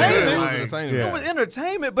entertainment. It was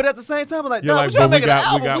entertainment, but at the same time, we're trying to make an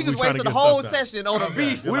album. We just wasted a whole session on a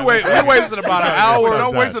beef. We wasted about an hour.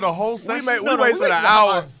 Don't wasted a whole session. We wasted an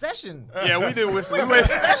hour. Session. Yeah, we did. We wasted a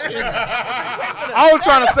session. I was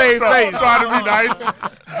trying to save face. Trying to be nice.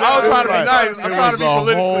 I'm trying to be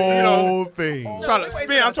politically, thing.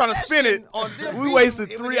 I'm trying to spin it. We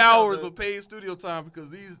wasted 3 hours of paid studio time because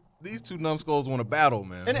these 2 numbskulls want to battle,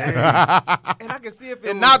 man. And I can see if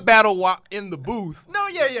not battle while in the booth. No,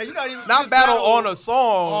 you're not even not battle on a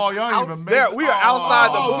song. Oh, y'all even there. We are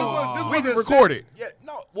outside the booth. This wasn't recorded. Yeah,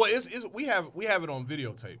 no. Well, we have it on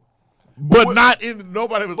videotake. But not in.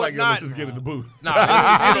 Nobody was like, let's just get in the booth.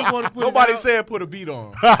 Nobody said put a beat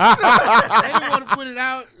on. They didn't want to put it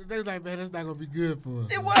out. They was like, man, that's not gonna be good for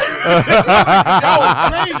us. It wasn't.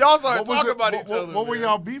 Y'all started talking about each other. What were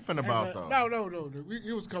y'all beefing about though? No.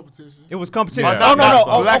 It was competition. It was competition. Yeah.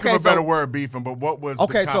 No. Lack of a better word, beefing. But what was the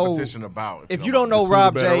competition about? If you don't know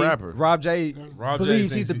Rob J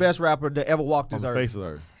believes he's the best rapper that ever walked this earth. Face of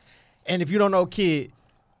earth. And if you don't know Kid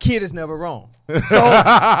is never wrong. So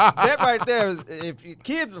that right there is, if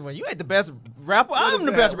Kid, when you ain't the best rapper, I'm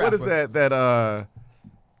the best rapper. What is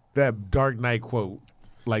that Dark Knight quote?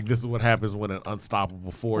 Like, this is what happens when an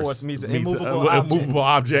unstoppable force meets an immovable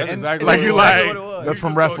object. That's exactly what it was. That's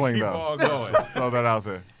from wrestling, though. Throw that out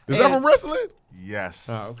there. Is that from wrestling? Yes.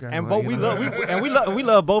 Oh, okay. And we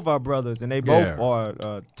love both our brothers, and they both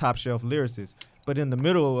are top shelf lyricists. But in the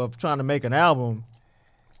middle of trying to make an album,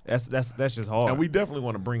 that's just hard. And we definitely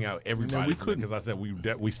want to bring out everybody. We couldn't, because I said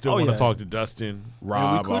we still want to talk to Dustin,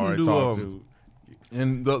 Rob. We couldn't do.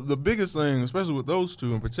 And the biggest thing, especially with those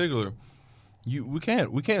 2 in particular, we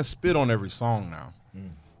can't spit on every song now.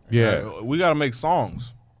 Yeah, we got to make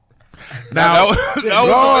songs. Now,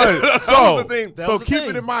 that was the thing. So keep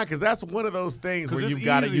it in mind, because that's one of those things where you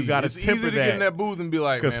got to temper easy to get in that booth and be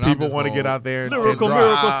like, because people want to get out there and lyrical,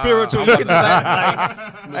 spiritual. Hey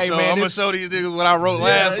man, I'm gonna show these niggas what I wrote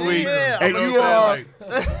last week. And you are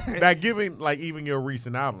now giving like even your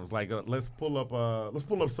recent albums. Like let's pull up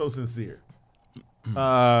So Sincere.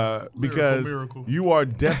 Because you are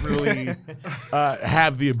definitely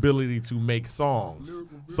have the ability to make songs.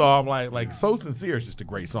 So I'm like So Sincere is just a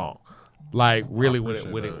great song. Like really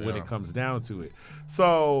when it comes down to it.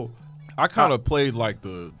 So I kind of played like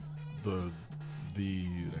the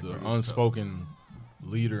unspoken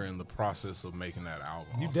leader in the process of making that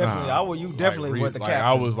album. You definitely, you definitely were the captain.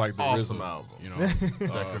 I was like the Awesome rhythm, album. you know,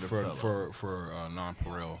 for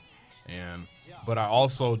Nonpareil, but I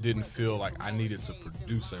also didn't feel like I needed to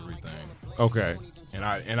produce everything. Okay. And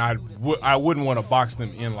I wouldn't want to box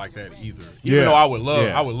them in like that either. Even Yeah. though I would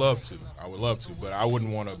love to, but I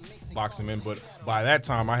wouldn't want to box them in. But by that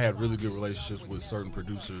time, I had really good relationships with certain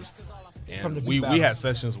producers, From the and beat we had battles.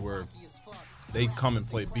 sessions where they come and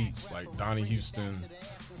play beats like Donnie Houston,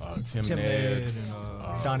 Tim Ned,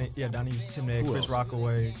 and Donnie Houston, Tim Ned, who Chris else?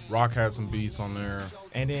 Rockaway, Rock had some beats on there.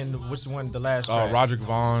 and then which one? The last track Roderick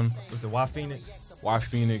Vaughn, was it Y Phoenix? Y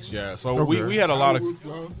Phoenix, yeah. So Okay. we had a lot of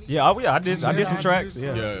Yeah, I did some tracks.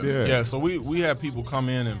 Yeah. yeah. So we had people come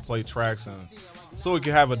in and play tracks, and so we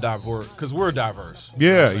could have a diverse, because we're diverse. You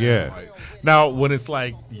know Yeah, what I'm saying? yeah. Like, Now, when it's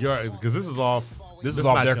like because this is off. This is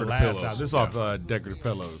off not your Decorative last Pillows. album. This is Yeah. off Decorative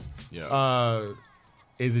Pillows. Yeah.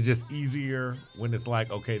 Is it just easier when it's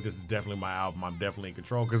like, okay, this is definitely my album. I'm definitely in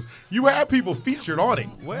control because you have people featured on it.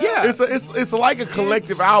 Well, Yeah. it's like a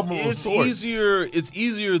collective album. of It's sorts. easier. It's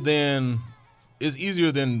easier than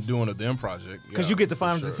doing a them project Because yeah, you get the for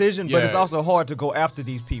final sure. decision, but it's Yeah. also hard to go after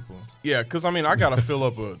these people. Yeah, because I mean, I gotta fill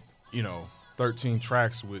up 13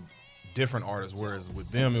 tracks with different artists, whereas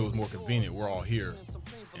with them it was more convenient. We're all here,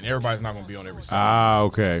 and everybody's not gonna be on every song. Ah,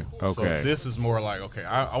 okay. So this is more like, okay,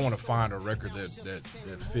 I want to find a record that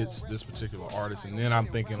fits this particular artist, and then I'm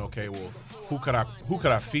thinking, okay, well, who could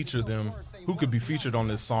I feature them? Who could be featured on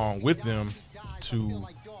this song with them to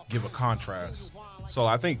give a contrast? So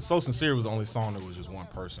I think "So Sincere" was the only song that was just one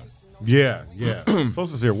person. Yeah. So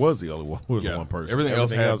Sincere was the only one. Was the one person. Everything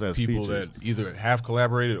else has has people features. that either have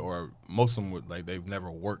collaborated or most of them would, like, they've never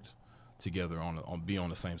worked together on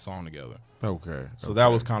the same song together. Okay. So that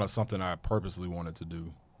was kind of something I purposely wanted to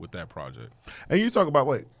do with that project. And you talk about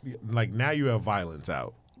like now you have Violence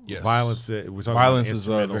out. Yes. Violence. We're talking Violence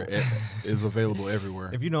about is available everywhere.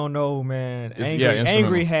 If you don't know, man, It's- angry, yeah, instrumental.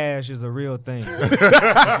 angry hash is a real thing.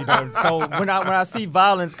 So when I see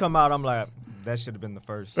Violence come out, I'm like, that should have been the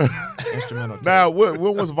first instrumental. tape. Now, when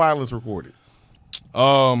was Violence recorded?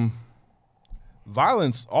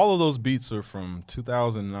 Violence, all of those beats are from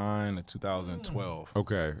 2009 to 2012.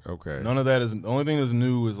 Okay. None of that is, the only thing that's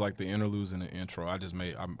new is like the interludes and the intro. I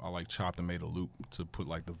like chopped and made a loop to put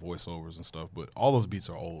like the voiceovers and stuff, but all those beats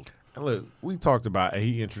are old. And look, we talked about, and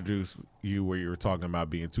he introduced you where you were talking about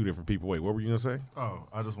being two different people. Wait, what were you gonna say? Oh,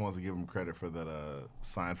 I just wanted to give him credit for that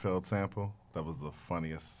Seinfeld sample. That was the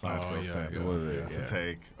funniest Seinfeld yeah, sample yeah, Was it? to Yeah.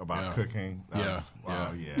 take about Yeah. cooking. That Yeah, was-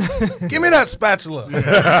 wow, yeah. yeah. Give me that spatula.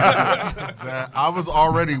 That- I was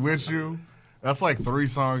already with you. That's like 3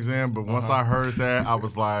 songs in, but once I heard that, I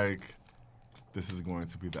was like, this is going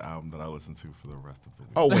to be the album that I listen to for the rest of the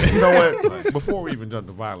week. Oh, wait, you know what? Before we even jump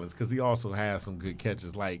to Violence, because he also has some good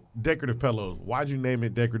catches, like Decorative Pillows. Why'd you name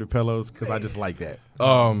it Decorative Pillows? Because I just like that.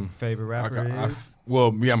 Favorite rapper is?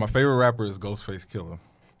 My favorite rapper is Ghostface Killah,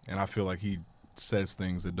 and I feel like he says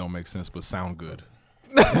things that don't make sense but sound good.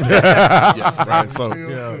 Yeah, right. So,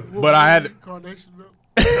 What but I had was it? Carnation Milk?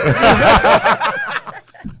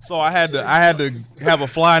 so I had to have a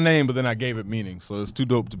fly name, but then I gave it meaning. So it's too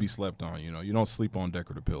dope to be slept on. You know, you don't sleep on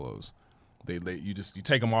Decorative Pillows. You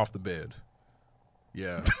take them off the bed.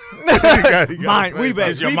 Yeah. Mind, we bet.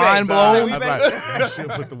 Is your we mind bet. blown? We I'm bet. like, we should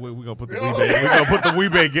put we're gonna put the Weebay. We're gonna put the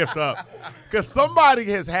Weebay gift up because somebody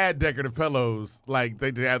has had Decorative Pillows. Like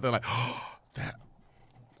they're like, oh,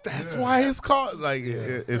 that's why it's called. Like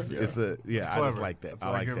it's a I Clever. just like that. That's I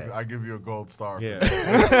why like that. I give you a gold star. for Yeah.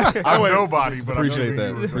 that. I'm nobody, but Appreciate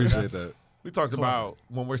I that. Appreciate that. We talked about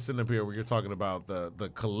when we're sitting up here. We were talking about the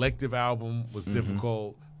collective album was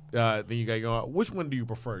difficult. Then you got going. Which one do you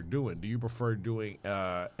prefer doing? Do you prefer doing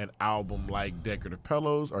an album like Decorative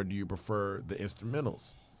Pillows, or do you prefer the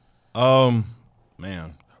instrumentals?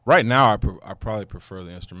 Man, right now I probably prefer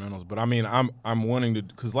the instrumentals, but I mean I'm wanting to,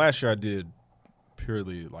 because last year I did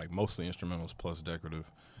purely like mostly instrumentals plus decorative.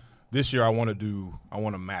 This year I want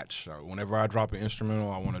to match. Whenever I drop an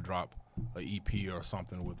instrumental, I want to drop an EP or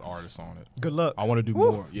something with artists on it. Good luck. I want to do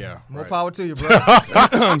more. Yeah, More right. power to you, bro.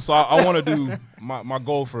 So I want to do my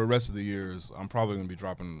goal for the rest of the year is I'm probably going to be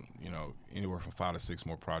dropping anywhere from 5 to 6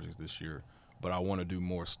 more projects this year, but I want to do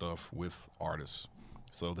more stuff with artists.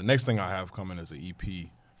 So the next thing I have coming is an EP.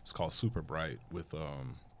 It's called Super Bright with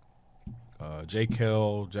J.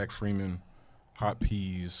 Kell, Jack Freeman, Hot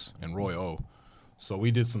Peas, and Roy O. So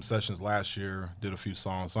we did some sessions last year, did a few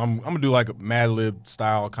songs. So I'm gonna do like a Mad Lib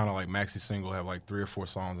style, kind of like maxi single, have like 3 or 4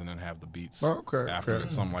 songs, and then have the beats Oh, okay, after okay.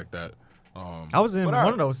 it, something like that. I was in But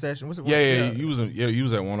one of those sessions. Was it one? Yeah, you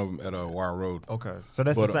was at one of them at Wire Road. Okay, so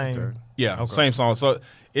that's But, the same. Yeah, Okay. same song. So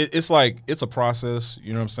it's like it's a process.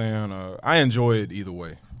 You know what I'm saying? I enjoy it either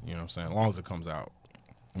way. You know what I'm saying? As long as it comes out.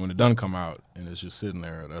 When it doesn't come out and it's just sitting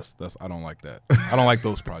there, that's I don't like that. I don't like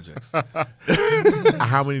those projects.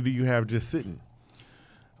 How many do you have just sitting?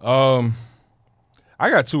 I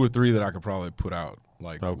got 2 or 3 that I could probably put out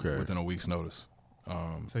like Okay. within a week's notice.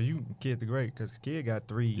 So you Kid the Great, because Kid got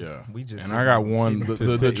 3. Yeah, we just and I got one.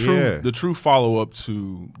 The true follow up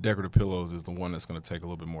to Decorative Pillows is the one that's going to take a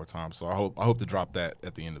little bit more time. So I hope to drop that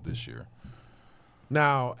at the end of this year.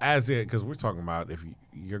 Now, because we're talking about if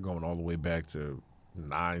you're going all the way back to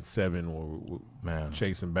 9-7 or Man.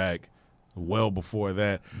 chasing back well before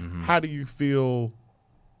that, Mm-hmm. how do you feel?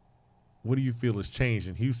 What do you feel has changed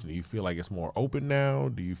in Houston? Do you feel like it's more open now?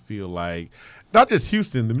 Do you feel like not just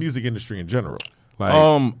Houston, the music industry in general? Like,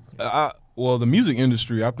 Well, the music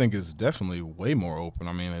industry, I think, is definitely way more open.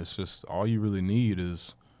 I mean, it's just all you really need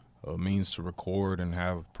is a means to record and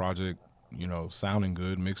have a project, sounding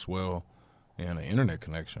good, mixed well, and an internet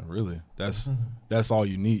connection. Really, that's all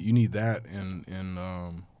you need. You need that, and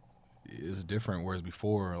it's different. Whereas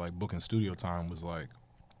before, like booking studio time was like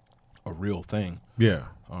a real thing. yeah,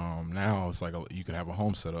 Now it's like you can have a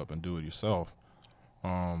home set up and do it yourself.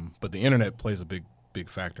 But the internet plays a big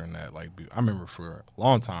factor in that. Like I remember for a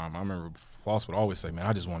long time, Floss would always say, "Man,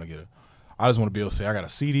 I just want to be able to say I got a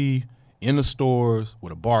CD in the stores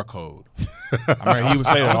with a barcode." I remember he would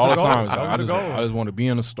say that all the time. I just want to be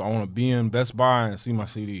in the store. I want to be in Best Buy and see my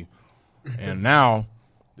CD. And now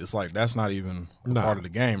it's like that's not even part of the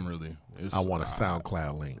game, really. I want a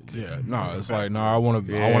SoundCloud link. Yeah, no, it's like no. I want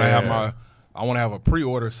to have a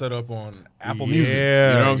pre-order set up on Apple Music. You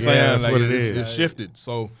know what I'm saying? That's Like what it it's is. shifted.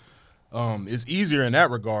 So it's easier in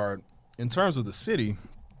that regard. In terms of the city,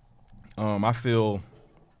 I feel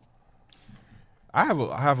I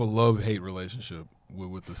have a love-hate relationship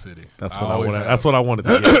with the city. That's I what I always want. have. That's what I wanted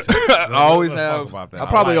to get to. I always Let's talk have. about that. I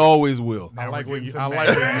probably always will. I like when you. getting I to like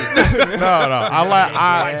when you. No.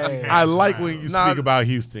 I like when you speak about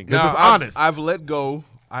Houston because it's honest. I've let go.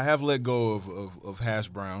 I have let go of Hash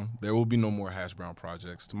Brown. There will be no more Hash Brown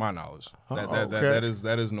projects, to my knowledge.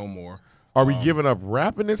 That is no more. Are we giving up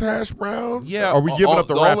rapping this Hash Brown? Yeah. Are we giving up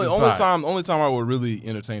the rapping side? Only time I would really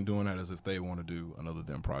entertain doing that is if they want to do another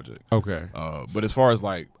Them project. Okay. But as far as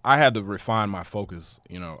like, I had to refine my focus.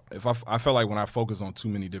 If I felt like when I focus on too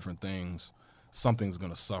many different things, something's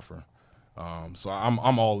gonna suffer. So I'm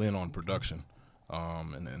all in on production.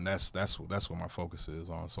 And that's what my focus is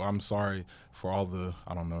on. So I'm sorry for all the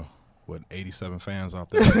 87 fans out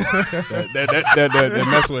there that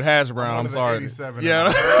mess with Hash Brown. I'm sorry. 87.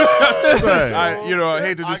 Yeah, I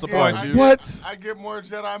hate to disappoint you. What? I get more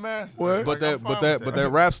Jedi Master. What? But that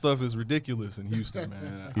rap stuff is ridiculous in Houston,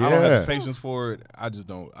 man. I don't Yeah. have the patience for it. I just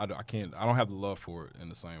don't. I can't. I don't have the love for it in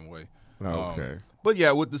the same way. Okay. But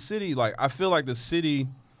yeah, with the city, like I feel like the city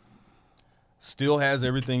still has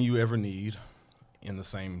everything you ever need in the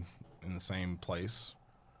same place.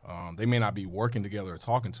 They may not be working together or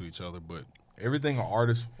talking to each other, but everything an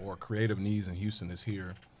artist or creative needs in Houston is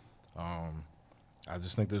here. I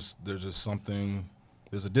just think there's just something.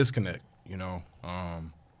 There's a disconnect,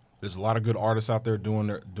 There's a lot of good artists out there doing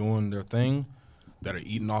their thing that are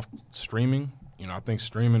eating off streaming. I think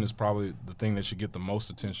streaming is probably the thing that should get the most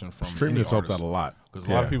attention from Streaming has helped out a lot because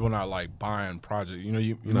a lot of people are not like buying projects.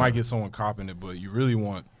 You might get someone copying it, but you really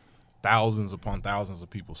want thousands upon thousands of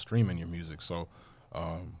people streaming your music. So,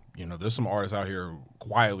 there's some artists out here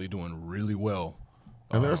quietly doing really well.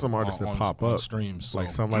 And there are some artists that pop on up. streams. So. Like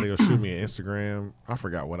somebody will shoot me an Instagram. I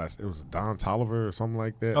forgot what it was Don Tolliver or something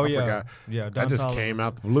like that. Oh, I yeah. forgot. Yeah, That Don just Tolliver. came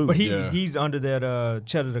out the blue. But Yeah. he's under that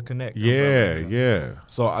Cheddar to Connect. yeah.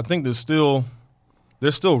 So I think there's still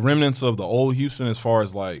remnants of the old Houston as far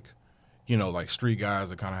as like, like street guys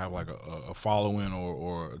that kind of have like a following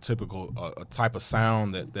or a typical a type of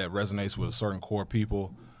sound that resonates with a certain core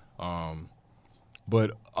people.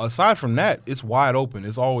 But aside from that, it's wide open.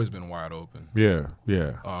 It's always been wide open. Yeah.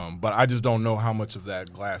 But I just don't know how much of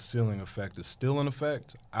that glass ceiling effect is still in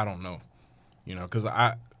effect. I don't know, because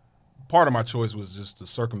part of my choice was just to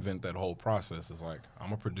circumvent that whole process. It's like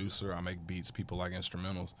I'm a producer. I make beats. People like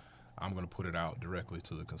instrumentals. I'm going to put it out directly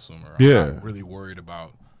to the consumer. I'm not really worried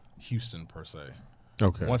about Houston per se.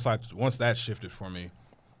 Okay. Once that shifted for me,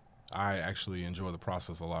 I actually enjoy the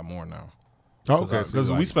process a lot more now. Okay.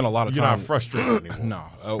 Because we spent a lot of You're time. not frustrated anymore.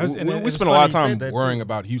 No, And we it's spent a lot of funny you time said that, worrying too.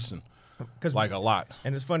 about Houston, 'Cause- like a lot.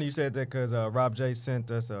 And it's funny you said that because Rob J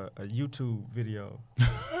sent us a YouTube video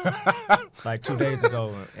like 2 days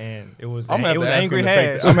ago, and it was I'm gonna it was have to ask Angry him to take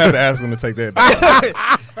Hash. that. I'm gonna have to ask him to take that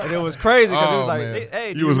back. And it was crazy because it was Oh, like, man.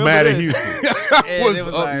 hey, do You was remember mad at this? Houston. And was it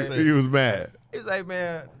was upset. like, He was mad. it's like,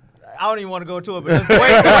 man, I don't even want to go to it, but just wait.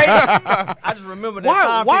 I just remember that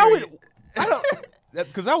time Why period. would I don't?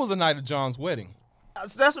 Because that was the night of John's wedding.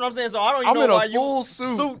 That's what I'm saying. So I don't even I'm know in why a full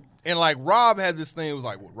suit. And like Rob had this thing, it was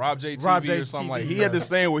like what, Rob JTV Rob or something JTV, like. He yeah. had this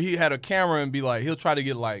thing where he had a camera and be like, he'll try to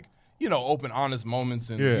get like, open honest moments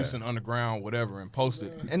in Yeah. Houston Underground, whatever, and post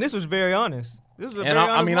it. And this was very honest. This was a And very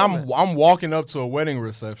honest moment. I'm walking up to a wedding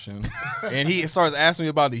reception, and he starts asking me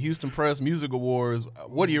about the Houston Press Music Awards.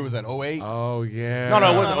 What year was that? 08? Oh yeah.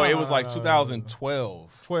 No, it wasn't 08. It was like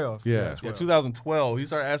 2012. 12. Yeah. Yeah, 2012. He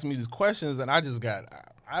started asking me these questions, and I just got.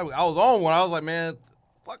 I was on one. I was like, man,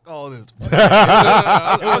 fuck all this.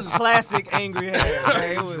 It was classic angry hair.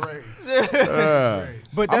 Man. It was.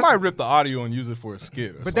 But I that's, might rip the audio and use it for a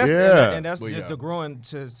skit. Or but something. that's Yeah. and that's But just yeah. the growing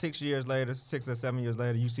to 6 years later, 6 or 7 years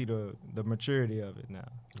later. You see the maturity of it now.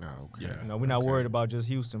 Oh, okay. Yeah. You know, we're not worried about just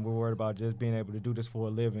Houston. We're worried about just being able to do this for a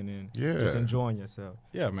living and just Yeah. enjoying yourself.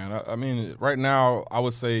 Yeah, man. I mean, right now, I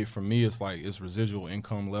would say for me, it's residual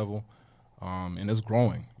income level, and it's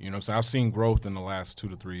growing. You know what I'm saying? I've seen growth in the last 2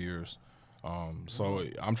 to 3 years. So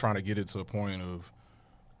I'm trying to get it to a point of,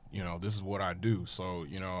 this is what I do. So,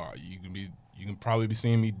 you can probably be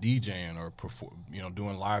seeing me DJing or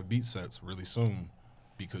doing live beat sets really soon,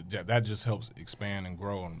 because that just helps expand and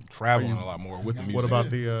grow and traveling a lot more with the music. What about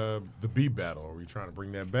the beat battle? Are we trying to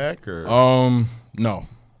bring that back or? No,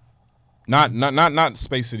 not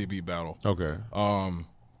Space City Beat Battle. Okay.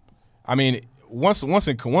 I mean, once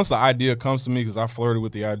the idea comes to me, because I flirted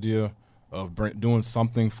with the idea of doing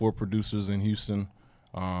something for producers in Houston,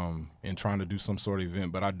 and trying to do some sort of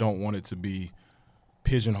event, but I don't want it to be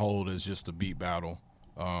pigeonholed as just a beat battle,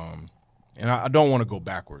 and I don't want to go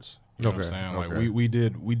backwards. You know what I'm saying?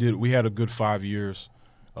 Like we had a good 5 years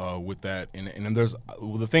with that, and then there's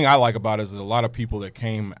the thing I like about it is there's a lot of people that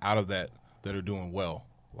came out of that are doing well,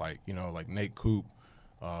 like like Nate Coop,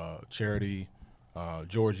 Charity,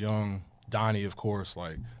 George Young, Donnie, of course.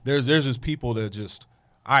 Like there's just people that just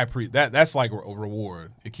I appreciate that's like a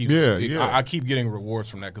reward. It keeps I keep getting rewards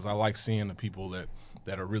from that because I like seeing the people that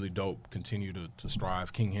are really dope continue to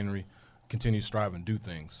strive. King Henry continue to strive and do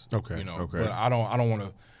things. Okay. But I don't want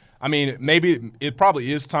to. I mean, maybe it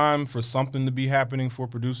probably is time for something to be happening for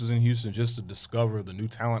producers in Houston just to discover the new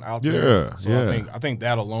talent out there. Yeah, So yeah. I think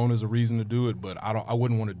that alone is a reason to do it. But I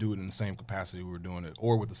wouldn't want to do it in the same capacity we were doing it,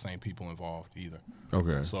 or with the same people involved either.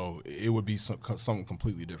 Okay. So it would be something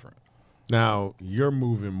completely different. Now you're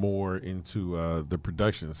moving more into the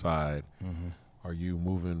production side. Mm-hmm. Are you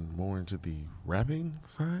moving more into the rapping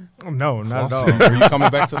side? No, not at all. Are you coming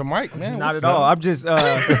back to the mic, man? Not What's at all. up? I'm just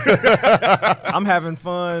I'm having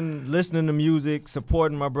fun listening to music,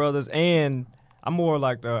 supporting my brothers, and I'm more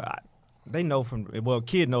like they know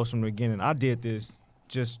Kid knows from the beginning. I did this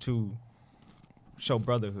just to show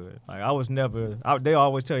brotherhood. Like I was never. They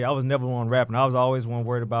always tell you I was never one rapping. I was always one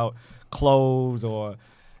worried about clothes or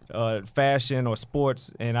fashion or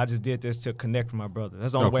sports, and I just did this to connect with my brothers.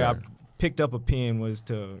 That's the only way I picked up a pen was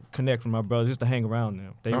to connect with my brothers, just to hang around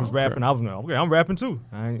them. They was rapping, I was like, okay, I'm rapping too.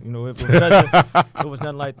 It was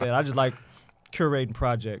nothing like that. I just like curating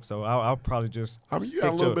projects, so I'll probably just. I mean, you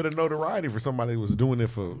got a little bit of notoriety for somebody who was doing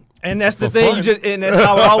it for. And that's the for thing, fun. and that's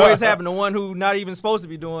how it always happened. The one who not even supposed to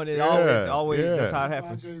be doing it, always. yeah. That's how it I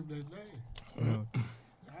happens. gave him that name.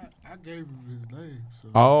 I gave him his name. So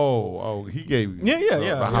Oh, he gave you Yeah.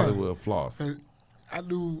 the Hollywood floss. I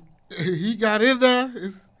knew he got in there.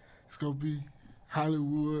 It's gonna be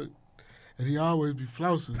Hollywood, and he always be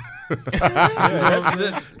flossing.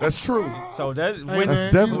 That's true. So that Hey, when That's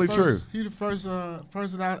man, definitely he the true. first- He the first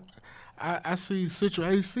person I see Central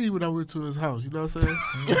AC when I went to his house. You know what I'm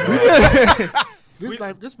saying?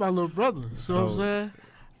 This my little brother. So what I'm saying.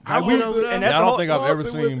 I went over there. and I that's the don't whole- think I've ever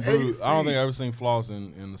Flossing seen with Bruce. AC. I don't think I've ever seen Floss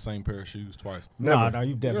in the same pair of shoes twice. No,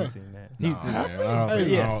 you've definitely Yeah. seen that. Nah, man, I don't think-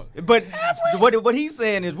 I Yes, don't- but what he's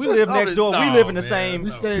saying is we live next door. We live in the same. We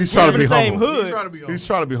We stay, He's trying live to in be the same humble. hood. He's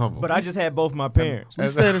trying to be humble. But I just had both my parents. we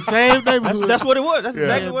stay in the same neighborhood. That's what it was. That's Yeah.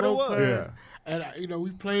 exactly what it both was. parents. And we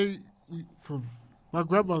played. From my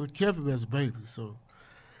grandmother kept him as a baby, so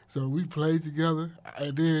we played together.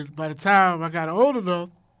 And then by the time I got old enough,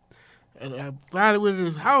 and I finally went in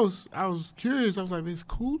his house, I was curious. I was like, "It's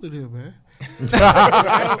cool in here, man."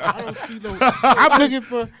 I don't see no. I'm looking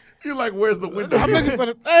for. You're like, where's the window? I'm looking for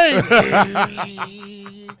the thing.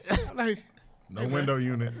 I'm like, No window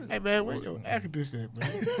unit. hey man, where your air conditioner at,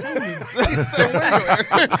 man?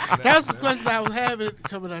 That's the question I was having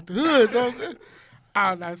coming out the hood. You know what I'm saying?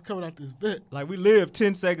 Oh, no, it's coming out this bit. Like we live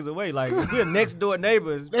 10 seconds away. Like we're next door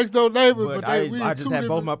neighbors. Next door neighbors, But but we I in just two had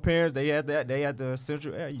both different- my parents. They had the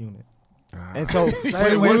central air unit. And so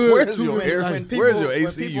Same when, wood, where's too, your like- air- when where's your when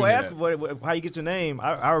AC people unit ask at? how you get your name,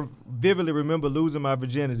 I vividly remember losing my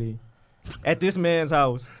virginity at this man's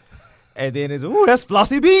house. And then it's, ooh, that's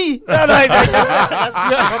Flossie B. I'm like,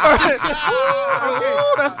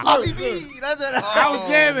 that's Flossie B. That's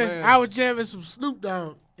it. I was jamming some Snoop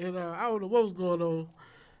Dogg, and I don't know what was going on.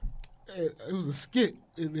 And it was a skit,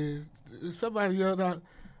 and then somebody yelled out,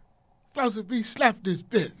 "Flossie B slapped this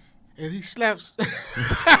bitch," and he slaps.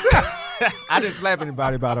 I didn't slap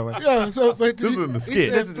anybody, by the way. Yeah, so but This was in the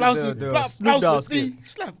skit. This is the Snoop Dogg skit.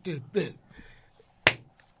 Slapped this bitch.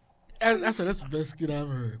 I said that's the best skit I've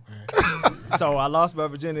ever heard, man. So I lost my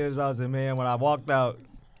virginity as I was a man. When I walked out,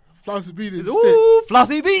 Flossie B did stick. ooh,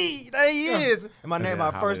 Flossie B, there he is. And my name, then my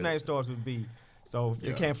how first did- name starts with B. So Yeah,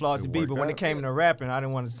 it came Flossie it B. But worked when it out. came to rapping, I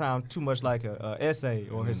didn't want to sound too much like a essay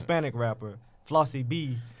or Hispanic rapper, Flossie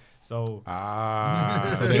B. So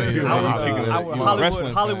So then you- I was, you picking it- I you was a Hollywood,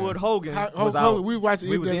 wrestling Hollywood fan. Hogan was Hold, out. we watching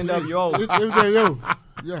We was NWO. NWO. NWO.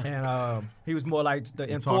 Yeah. And he was more like the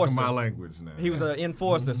Talking enforcer. my language now. He was an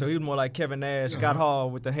enforcer, so he was more like Kevin Nash, Scott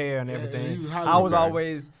Hall with the hair and Yeah, everything. he was I Hollywood was guy.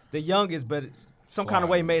 always the youngest, but some kind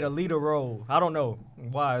of way made a leader role. I don't know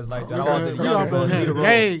why it's like that. I was the We youngest, but almost a had leader a role.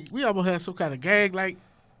 gang. We almost had some kind of gang like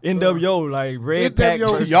NWO, like Red Pack.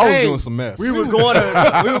 NWO. versus- Y'all was Hey, doing some mess. We were going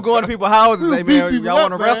to people's houses. Hey beat man, people y'all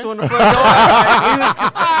want up, to man. wrestle in the front yard?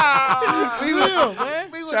 we real,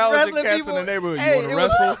 man. We was Challenging wrestling cats people. in the neighborhood. You Hey, wanna it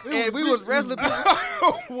was- wrestle? And we was wrestling people.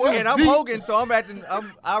 And I'm deep. Hogan, so I'm acting.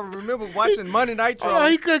 I remember watching Monday Nitro. Oh,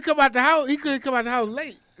 he couldn't come out the house. He couldn't come out the house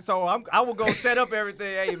late. So I would go set up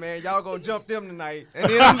everything. Hey man, y'all go jump them tonight, and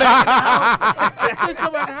then I'm back in the house. He couldn't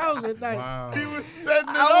come out the house at night. Wow. He was setting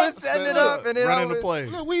it I up. was setting it up, and then I running the was, play.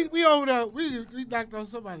 Look, we over there. We knocked on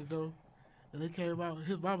somebody door, and they came out.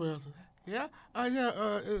 His mama answered, "Yeah,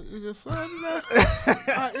 is your son there?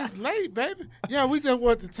 It's late, baby. Yeah, we just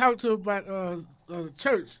wanted to talk to him about the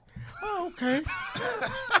church. Oh, okay.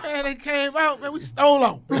 And they came out, man. We stole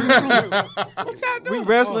them. What y'all doing? we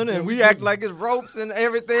wrestling Oh, and we man, act like it's ropes and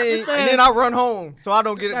everything, This man- and then I run home so I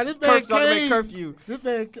don't get Now, it. this man So I make came- curfew. This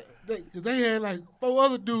man, they had like 4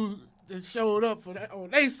 other dudes that showed up for that on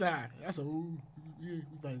their side. I said, ooh, we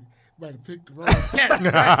might have picked the wrong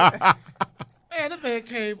cat. Man, this man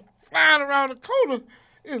came flying around the corner.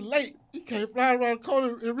 It's late. He came flying around the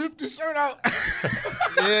corner and ripped his shirt out.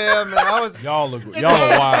 Yeah, man, I was. Y'all are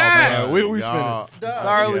wild, man. We Y'all- spinning.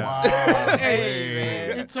 Sorry, Hey,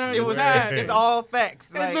 man. It turned It was. aside. It's all facts.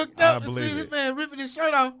 And Like, looked I up and believe see this it. man ripping his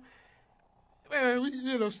shirt off. Man,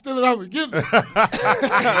 we steal it off and get it.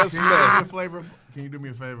 Can you do me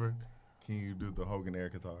a favor? Can you do the Hogan air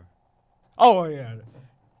guitar? oh yeah.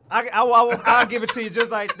 I'll give it to you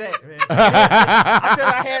just like that, man. I tell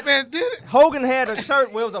you, I had Man did it. Hogan had a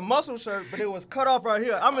shirt where it was a muscle shirt, but it was cut off right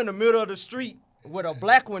here. I'm in the middle of the street with a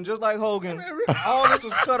black one just like Hogan. All this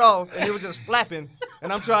was cut off and it was just flapping.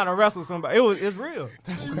 And I'm trying to wrestle somebody. It's real.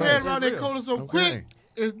 He ran around that corner so quick.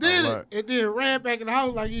 It did All right. it. And then ran back in the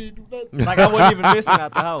house like he didn't do nothing. Like I wasn't even missing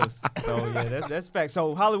out the house. So yeah, that's fact.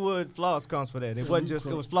 So Hollywood Floss comes for that. It wasn't just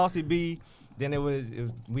it was Flossie B. Then it was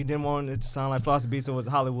we didn't want it to sound like Flossie B, so it was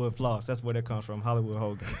Hollywood Floss. That's where that comes from, Hollywood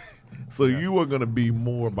Hogan. So you were gonna be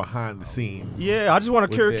more behind the scenes. Yeah, I just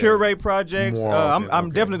want to With curate projects. more I'm often, I'm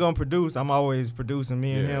okay. definitely gonna produce. I'm always producing.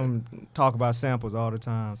 Me and Yeah. him talk about samples all the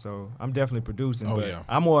time. So I'm definitely producing. Oh, but yeah.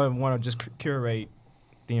 I more want to just curate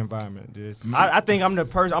the environment. I think I'm the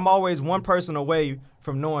person. I'm always one person away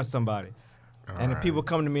from knowing somebody. And if people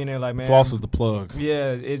come to me and they're like, man, Floss is the plug.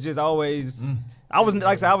 yeah, it's just always. I was like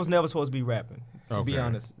I said, I was never supposed to be rapping. To be Okay.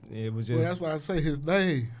 honest, it was Well, just. that's why I say his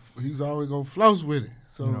name. He's always gonna floss with it.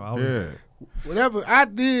 So You know, I was, Yeah. whatever I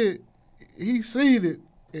did, he seen it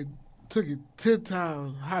and took it 10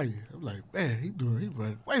 times higher. I'm like, man, he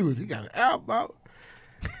running away with it. He got an album out.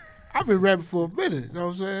 I've been rapping for a minute, you know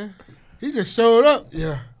what I'm saying? He just showed up.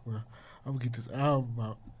 Yeah, well, I'm gonna get this album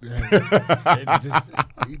out. Yeah, it just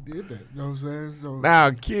he did that, you know what I'm saying? So Now,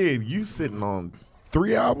 kid, you sitting on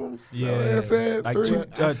 3 albums? Is that what I said? like 3? two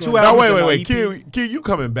That's two right. No, albums. wait, and wait, an wait. EP. Kid, you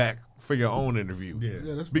coming back for your own interview? yeah,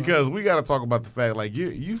 that's fine. Because we got to talk about the fact, like,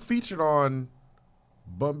 you featured on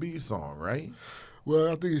Bun B's song, right?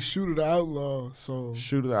 Well, I think it's Shooter the Outlaw. So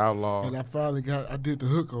Shooter the Outlaw. and I finally I did the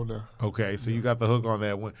hook on that. Okay, so you got the hook on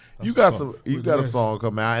that one. You got some. You With got a Les. song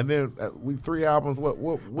coming out, and then we 3 albums. What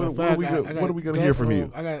are we gonna hear from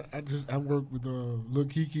you? I worked with Lil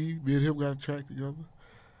Kiki. Me and him got a track together.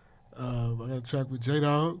 I got a track with J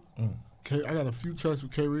Dog. I got a few tracks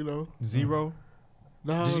with K Reno. Zero.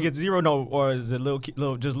 No, Did you get zero? No, or is it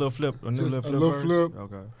just little flip? A new Just little a flip. Lil verse? Flip.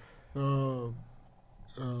 Okay.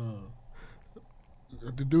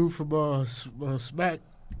 The dude from Smack,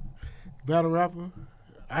 battle rapper.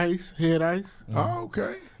 Ice, Head Ice. Oh,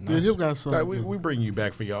 okay. Me and him got Like, something. we bring you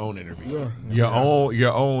back for your own interview. Yeah.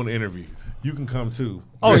 Your own interview. You can come too.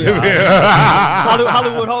 Oh yeah,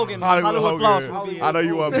 Hollywood Hogan, Hollywood Floss. Hogan. Will be I know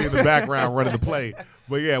you want to be in the background running the play,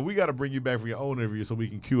 but yeah, we got to bring you back for your own interview so we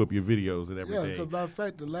can queue up your videos and Yeah, everything. because matter of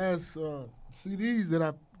fact, the last CDs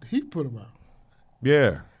that he put them out,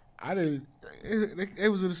 Yeah. I didn't. They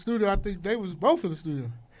was in the studio. I think they was both in the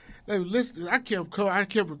studio. They were listening. I kept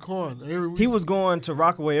recording every week. He was going to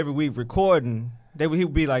Rockaway every week recording. He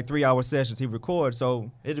would be like 3-hour sessions. He record,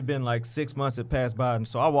 so it had been like 6 months that passed by, and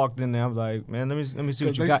so I walked in there. I was like, man, let me see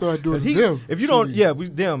what you they got. started doing 'Cause them. If you don't, CDs. yeah, we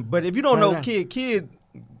them. But if you don't Right know, now. kid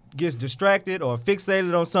gets distracted or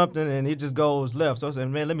fixated on something, and it just goes left. So I said,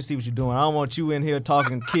 man, let me see what you're doing. I don't want you in here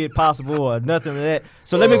talking Kid Possible or nothing of that.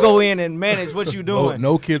 So let me go in and manage what you're doing.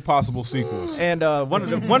 No Kid Possible sequels. And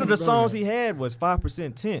one of the songs he had was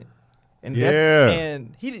 5% Tint. And Yeah.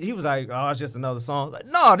 and he was like, oh, it's just another song. Like,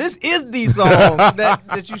 no, this is the song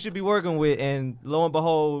that you should be working with. And lo and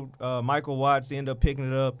behold, Michael Watts ended up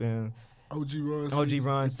picking it up, and OG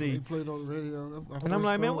Ron C. C. They played on the radio. And I'm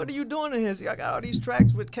like, man, what are you doing in here? See, I got all these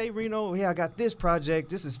tracks with K Reno. Yeah, I got this project.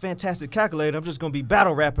 This is Fantastic Calculator. I'm just gonna be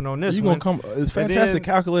battle rapping on this You one. gonna come? Is And Fantastic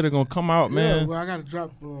then- Calculator gonna come out, Yeah, man? well, I got to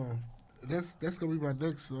drop. That's gonna be my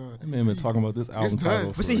next. That man been talking about this album done.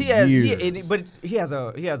 title. But see, for he has, years. but he has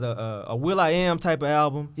a Will I Am type of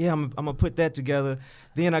album. Yeah, I'm gonna put that together.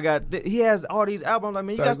 Then I got he has all these albums. I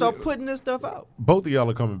mean, you gotta start putting this stuff out. Both of y'all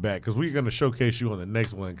are coming back because we're going to showcase you on the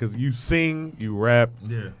next one because you sing, you rap.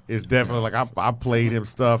 Yeah. It's definitely like I played him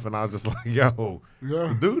stuff and I was just like, yo, Yeah.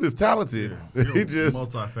 the dude is talented. He just.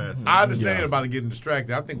 multifaceted. I understand Yeah. about getting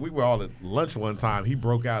distracted. I think we were all at lunch one time. He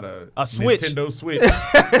broke out a Switch. Nintendo Switch.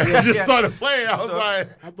 and just started playing. I was like,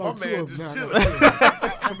 I my bought two man of them. just now.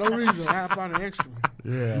 chilling. For no reason. I bought an extra.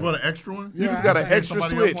 Yeah. You want an extra one? You Yeah, just got I an said extra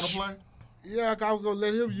Somebody else switch. want to play? Yeah, I was gonna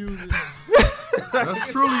let him use it. That's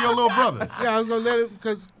truly your little brother. Yeah, I was gonna let him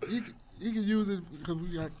because he can use it because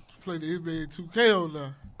we got to play the NBA 2K on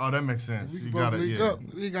now. Oh, that makes sense. We You can got both it. link Yeah. up.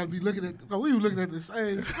 We ain't got to be looking at. Cause we were looking at the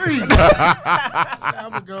same screen. I'm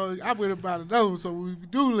gonna go. I went about it over, so when we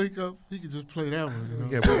do link up, he can just play that one.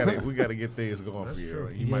 You know? Yeah, we gotta get things going for you.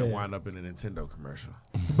 He might Yeah. wind up in a Nintendo commercial.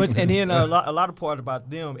 But and then a lot of part about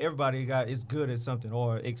them, everybody is good at something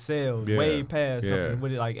or excels Yeah. way past Yeah. something.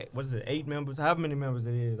 With it like what is it, 8 members? How many members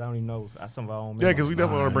it is? I don't even know. Some of our own. Yeah, members. because we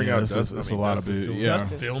definitely want to bring Yeah, out it's Dustin. a lot of Dustin's big- doing- yeah.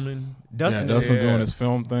 Dustin. filming. Dustin. Yeah, Dustin Yeah. doing his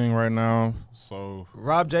film thing right now. So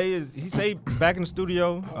Rob J he say back in the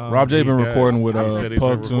studio. Rob J been He recording does. with He said he's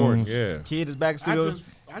Pug been recording, Tunes. Yeah. Kid is back in the studio.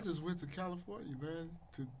 I just went to California, man,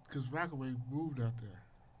 because Rockaway moved out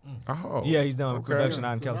there. Oh. Yeah, he's done okay. production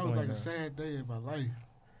out in so California. That was like a sad day in my life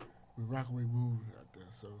when Rockaway moved out there.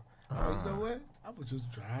 So I thought, you know what? I would just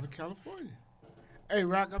drive to California. Hey,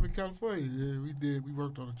 Rock, I'm in California. Yeah, we did. We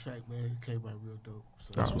worked on the track, man. It came out real dope. So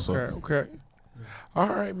That's what's okay, up. okay. All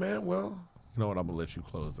right, man. Well, you know what? I'm gonna let you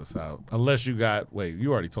close this out. Unless you got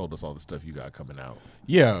you already told us all the stuff you got coming out.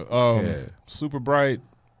 Yeah, Yeah. Super Bright,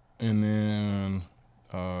 and then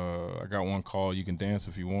I got one called "You Can Dance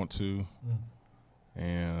If You Want To,"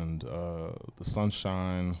 and the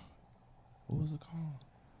Sunshine. What was it called?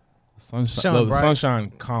 The Sunshine. Shine No, the Bright.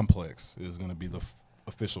 Sunshine Complex is going to be the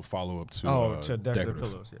official follow-up to to Decorative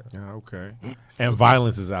Pillows. Yeah. Yeah, okay. And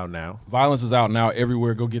Violence is out now. Violence is out now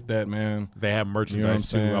everywhere. Go get that, man. They have You know what I'm merchandise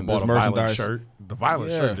too. I saying? bought There's a Violent merchandise. shirt. The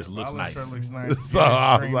Violent Yeah. shirt just looks Violent nice. shirt looks nice. So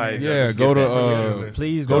I was like, Yeah, go to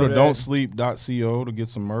Please go to that. don'tsleep.co to get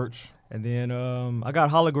some merch. And then I got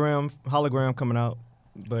hologram coming out,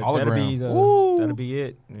 but Hologram. that'll be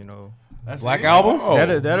it. You know, That's Black it? Album? Oh,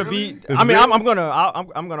 that'll really? be. Is I mean, it? I'm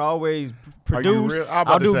gonna always produce. real? I'm about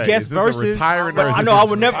I'll to do say, guest is this a verses. retiring But or is I this know a I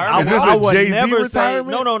would never. retirement? Is this I a would Jay-Z never say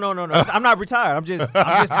retirement? no. I'm not retired. I'm just there.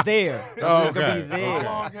 I'm just gonna Okay. be there. How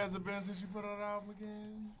long has it been since you put out an album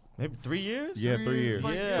again? Maybe 3 years. Yeah, 3 years.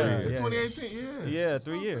 Like, Yeah, it's yeah. 2018. Yeah. Yeah,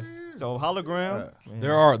 3 years. So hologram.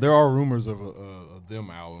 There are rumors of a them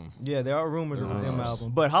album. Yeah, there are rumors of a them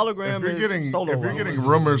album, but hologram If you're is getting solo. if you're album. getting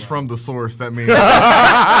rumors from the source, that means There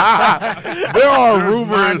are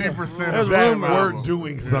rumors 90% that of that we're album.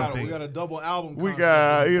 doing something. a double album. We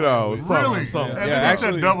got, something, Really? something. And Yeah, then they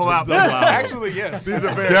said double out. Actually, yes. These are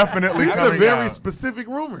very, Definitely these are coming very out. specific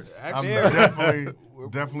rumors. I'm There.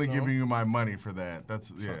 definitely giving you my money for that.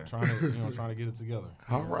 That's yeah. Trying to get it together.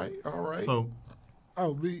 All right, all right. So,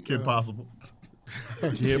 Oh, me. Kid Possible.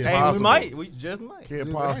 Kid Hey, Possible. we just might.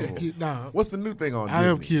 Kid Possible. Nah, What's the new thing on I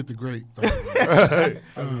am Disney? Kid the Great.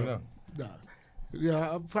 Nah.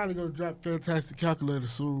 Yeah, I'm probably gonna drop Fantastic Calculator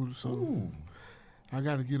soon, so I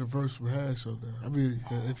got to get a verse from Hash on that. I mean,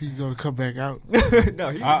 if he's gonna come back out, No,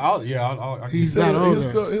 I'll he's He'll, not on he'll, there.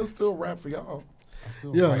 still, he'll still rap for y'all.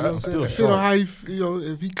 Yeah, you know what I'm saying? still Depending on sharp. how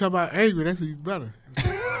if he come out angry, that's even better.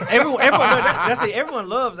 Everyone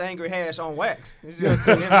loves Angry Hash on wax. It's just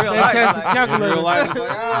in real life. Fantastic Like, Calculator. In real life, it's like,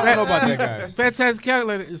 I don't know about that guy. Fantastic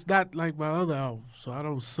Calculator is not like my other album, so I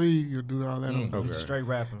don't sing or do all that. he's Okay. just straight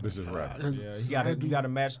rapping. This is rap. Yeah, you gotta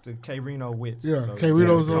match the K Reno wits. Yeah, so, K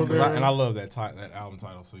Reno's on And I there. love that album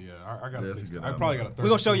title. So yeah, I got a That's a 16. good I album. probably got a 30. We're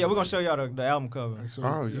gonna show y'all the album cover.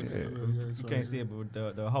 Oh, yeah. You can't see it,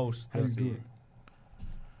 but the host How you does see do it. it?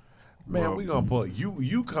 Man, Well, we gonna pull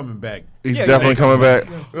you coming back. He's Yeah, definitely next coming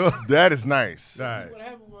week. back. That is nice. All right. What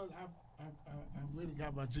happened was I really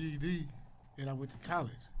got my GED and I went to college.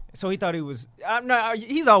 So he thought he was.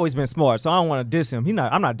 He's always been smart, so I don't want to diss him.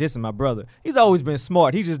 I'm not dissing my brother. He's always been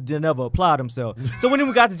smart. He just never applied himself. So when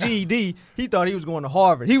we got the GED, he thought he was going to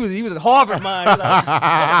Harvard. He was a Harvard mind. He's like,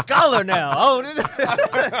 I'm a scholar now. Oh,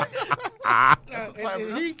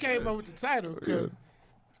 And he came up with the title because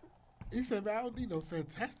he said, "Man, I don't need no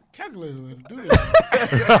fantastic calculator to do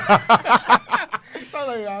that."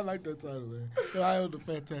 I like that title, man. I own the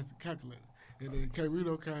fantastic calculator. And then K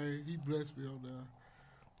Reno came, he blessed me on there.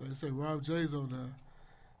 Like I said, Rob J's on there.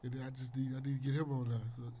 And then I need to get him on there.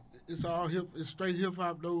 So it's all it's straight hip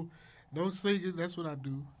hop, no singing. That's what I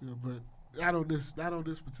do. But not on this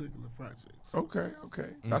particular project. Okay.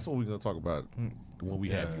 That's what we're gonna talk about when we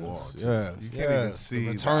have you on. too. Yeah, You can't even see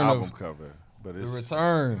the return album of cover, but the it's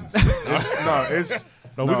return. it's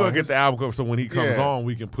No, we're gonna get it's- the album cover so when he comes Yeah. on,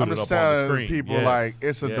 we can put I'm it just up on the telling screen. people Yes. like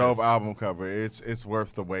it's a Yes. dope album cover. It's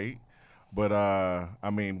worth the wait. But I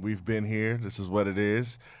mean, we've been here. This is what it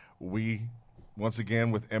is. We once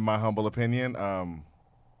again, in my humble opinion,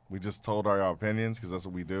 we just told our opinions because that's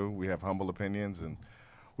what we do. We have humble opinions and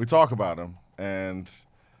we talk about them. And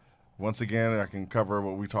once again, I can cover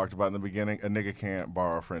what we talked about in the beginning. A nigga can't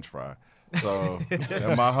borrow a French fry. So,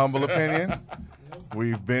 in my humble opinion,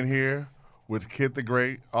 we've been here with Kid the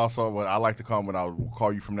Great. Also, what I like to call him, what I'll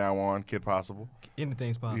call you from now on, Kid Possible.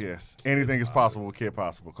 Anything's possible. Yes, anything is possible with Kid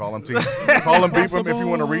Possible. Call him, call him, beep him if you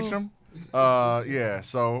want to reach him. Yeah.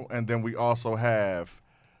 So, and then we also have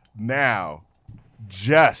now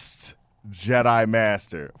just Jedi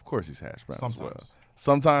Master. Of course, he's hash brown as well.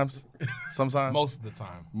 Sometimes. Sometimes. Most of the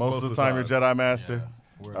time. Most of the time, you're Jedi Master.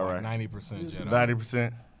 We're All like right. 90% Jedi.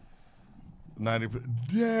 90%. 90%.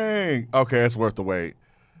 Dang. Okay, it's worth the wait.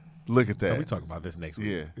 Look at So that. we talk about this next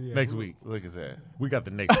week. Yeah. Next week. Look at that. We got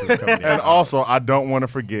the next week coming in. And also, I don't want to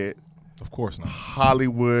forget Of course not.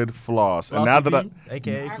 Hollywood Floss. And Flossie now that B,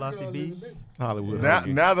 aka Flossie B. Hollywood.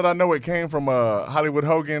 now that I know it came from Hollywood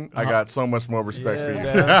Hogan, I got so much more respect for you.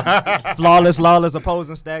 Yeah. Flawless, lawless,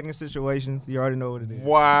 opposing, stagnant situations. You already know what it is.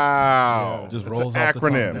 Wow. Just it's rolls an off the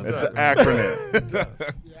tongue. acronym. That's It's an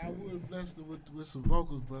acronym. Yeah, I would have blessed her with some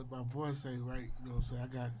vocals, but my voice ain't right. You know what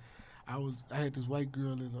I'm saying? I had this white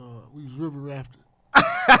girl and we was river rafting.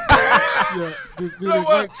 Yeah, this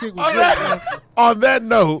white chick was river rafting. On that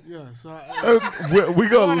note, Yeah, so we're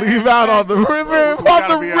gonna leave out on the river, We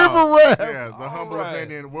gotta be out. raft. Yeah, the humble right.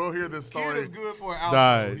 opinion. We'll hear this story. good for an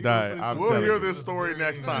I'm We'll telling hear you. this story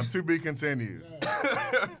next time. To be continued.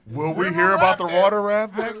 Will we hear about the water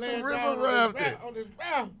raft I next was laying time? down on this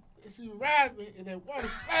raft, and she was riding me, and that water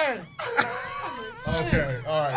splashed. Okay, all right.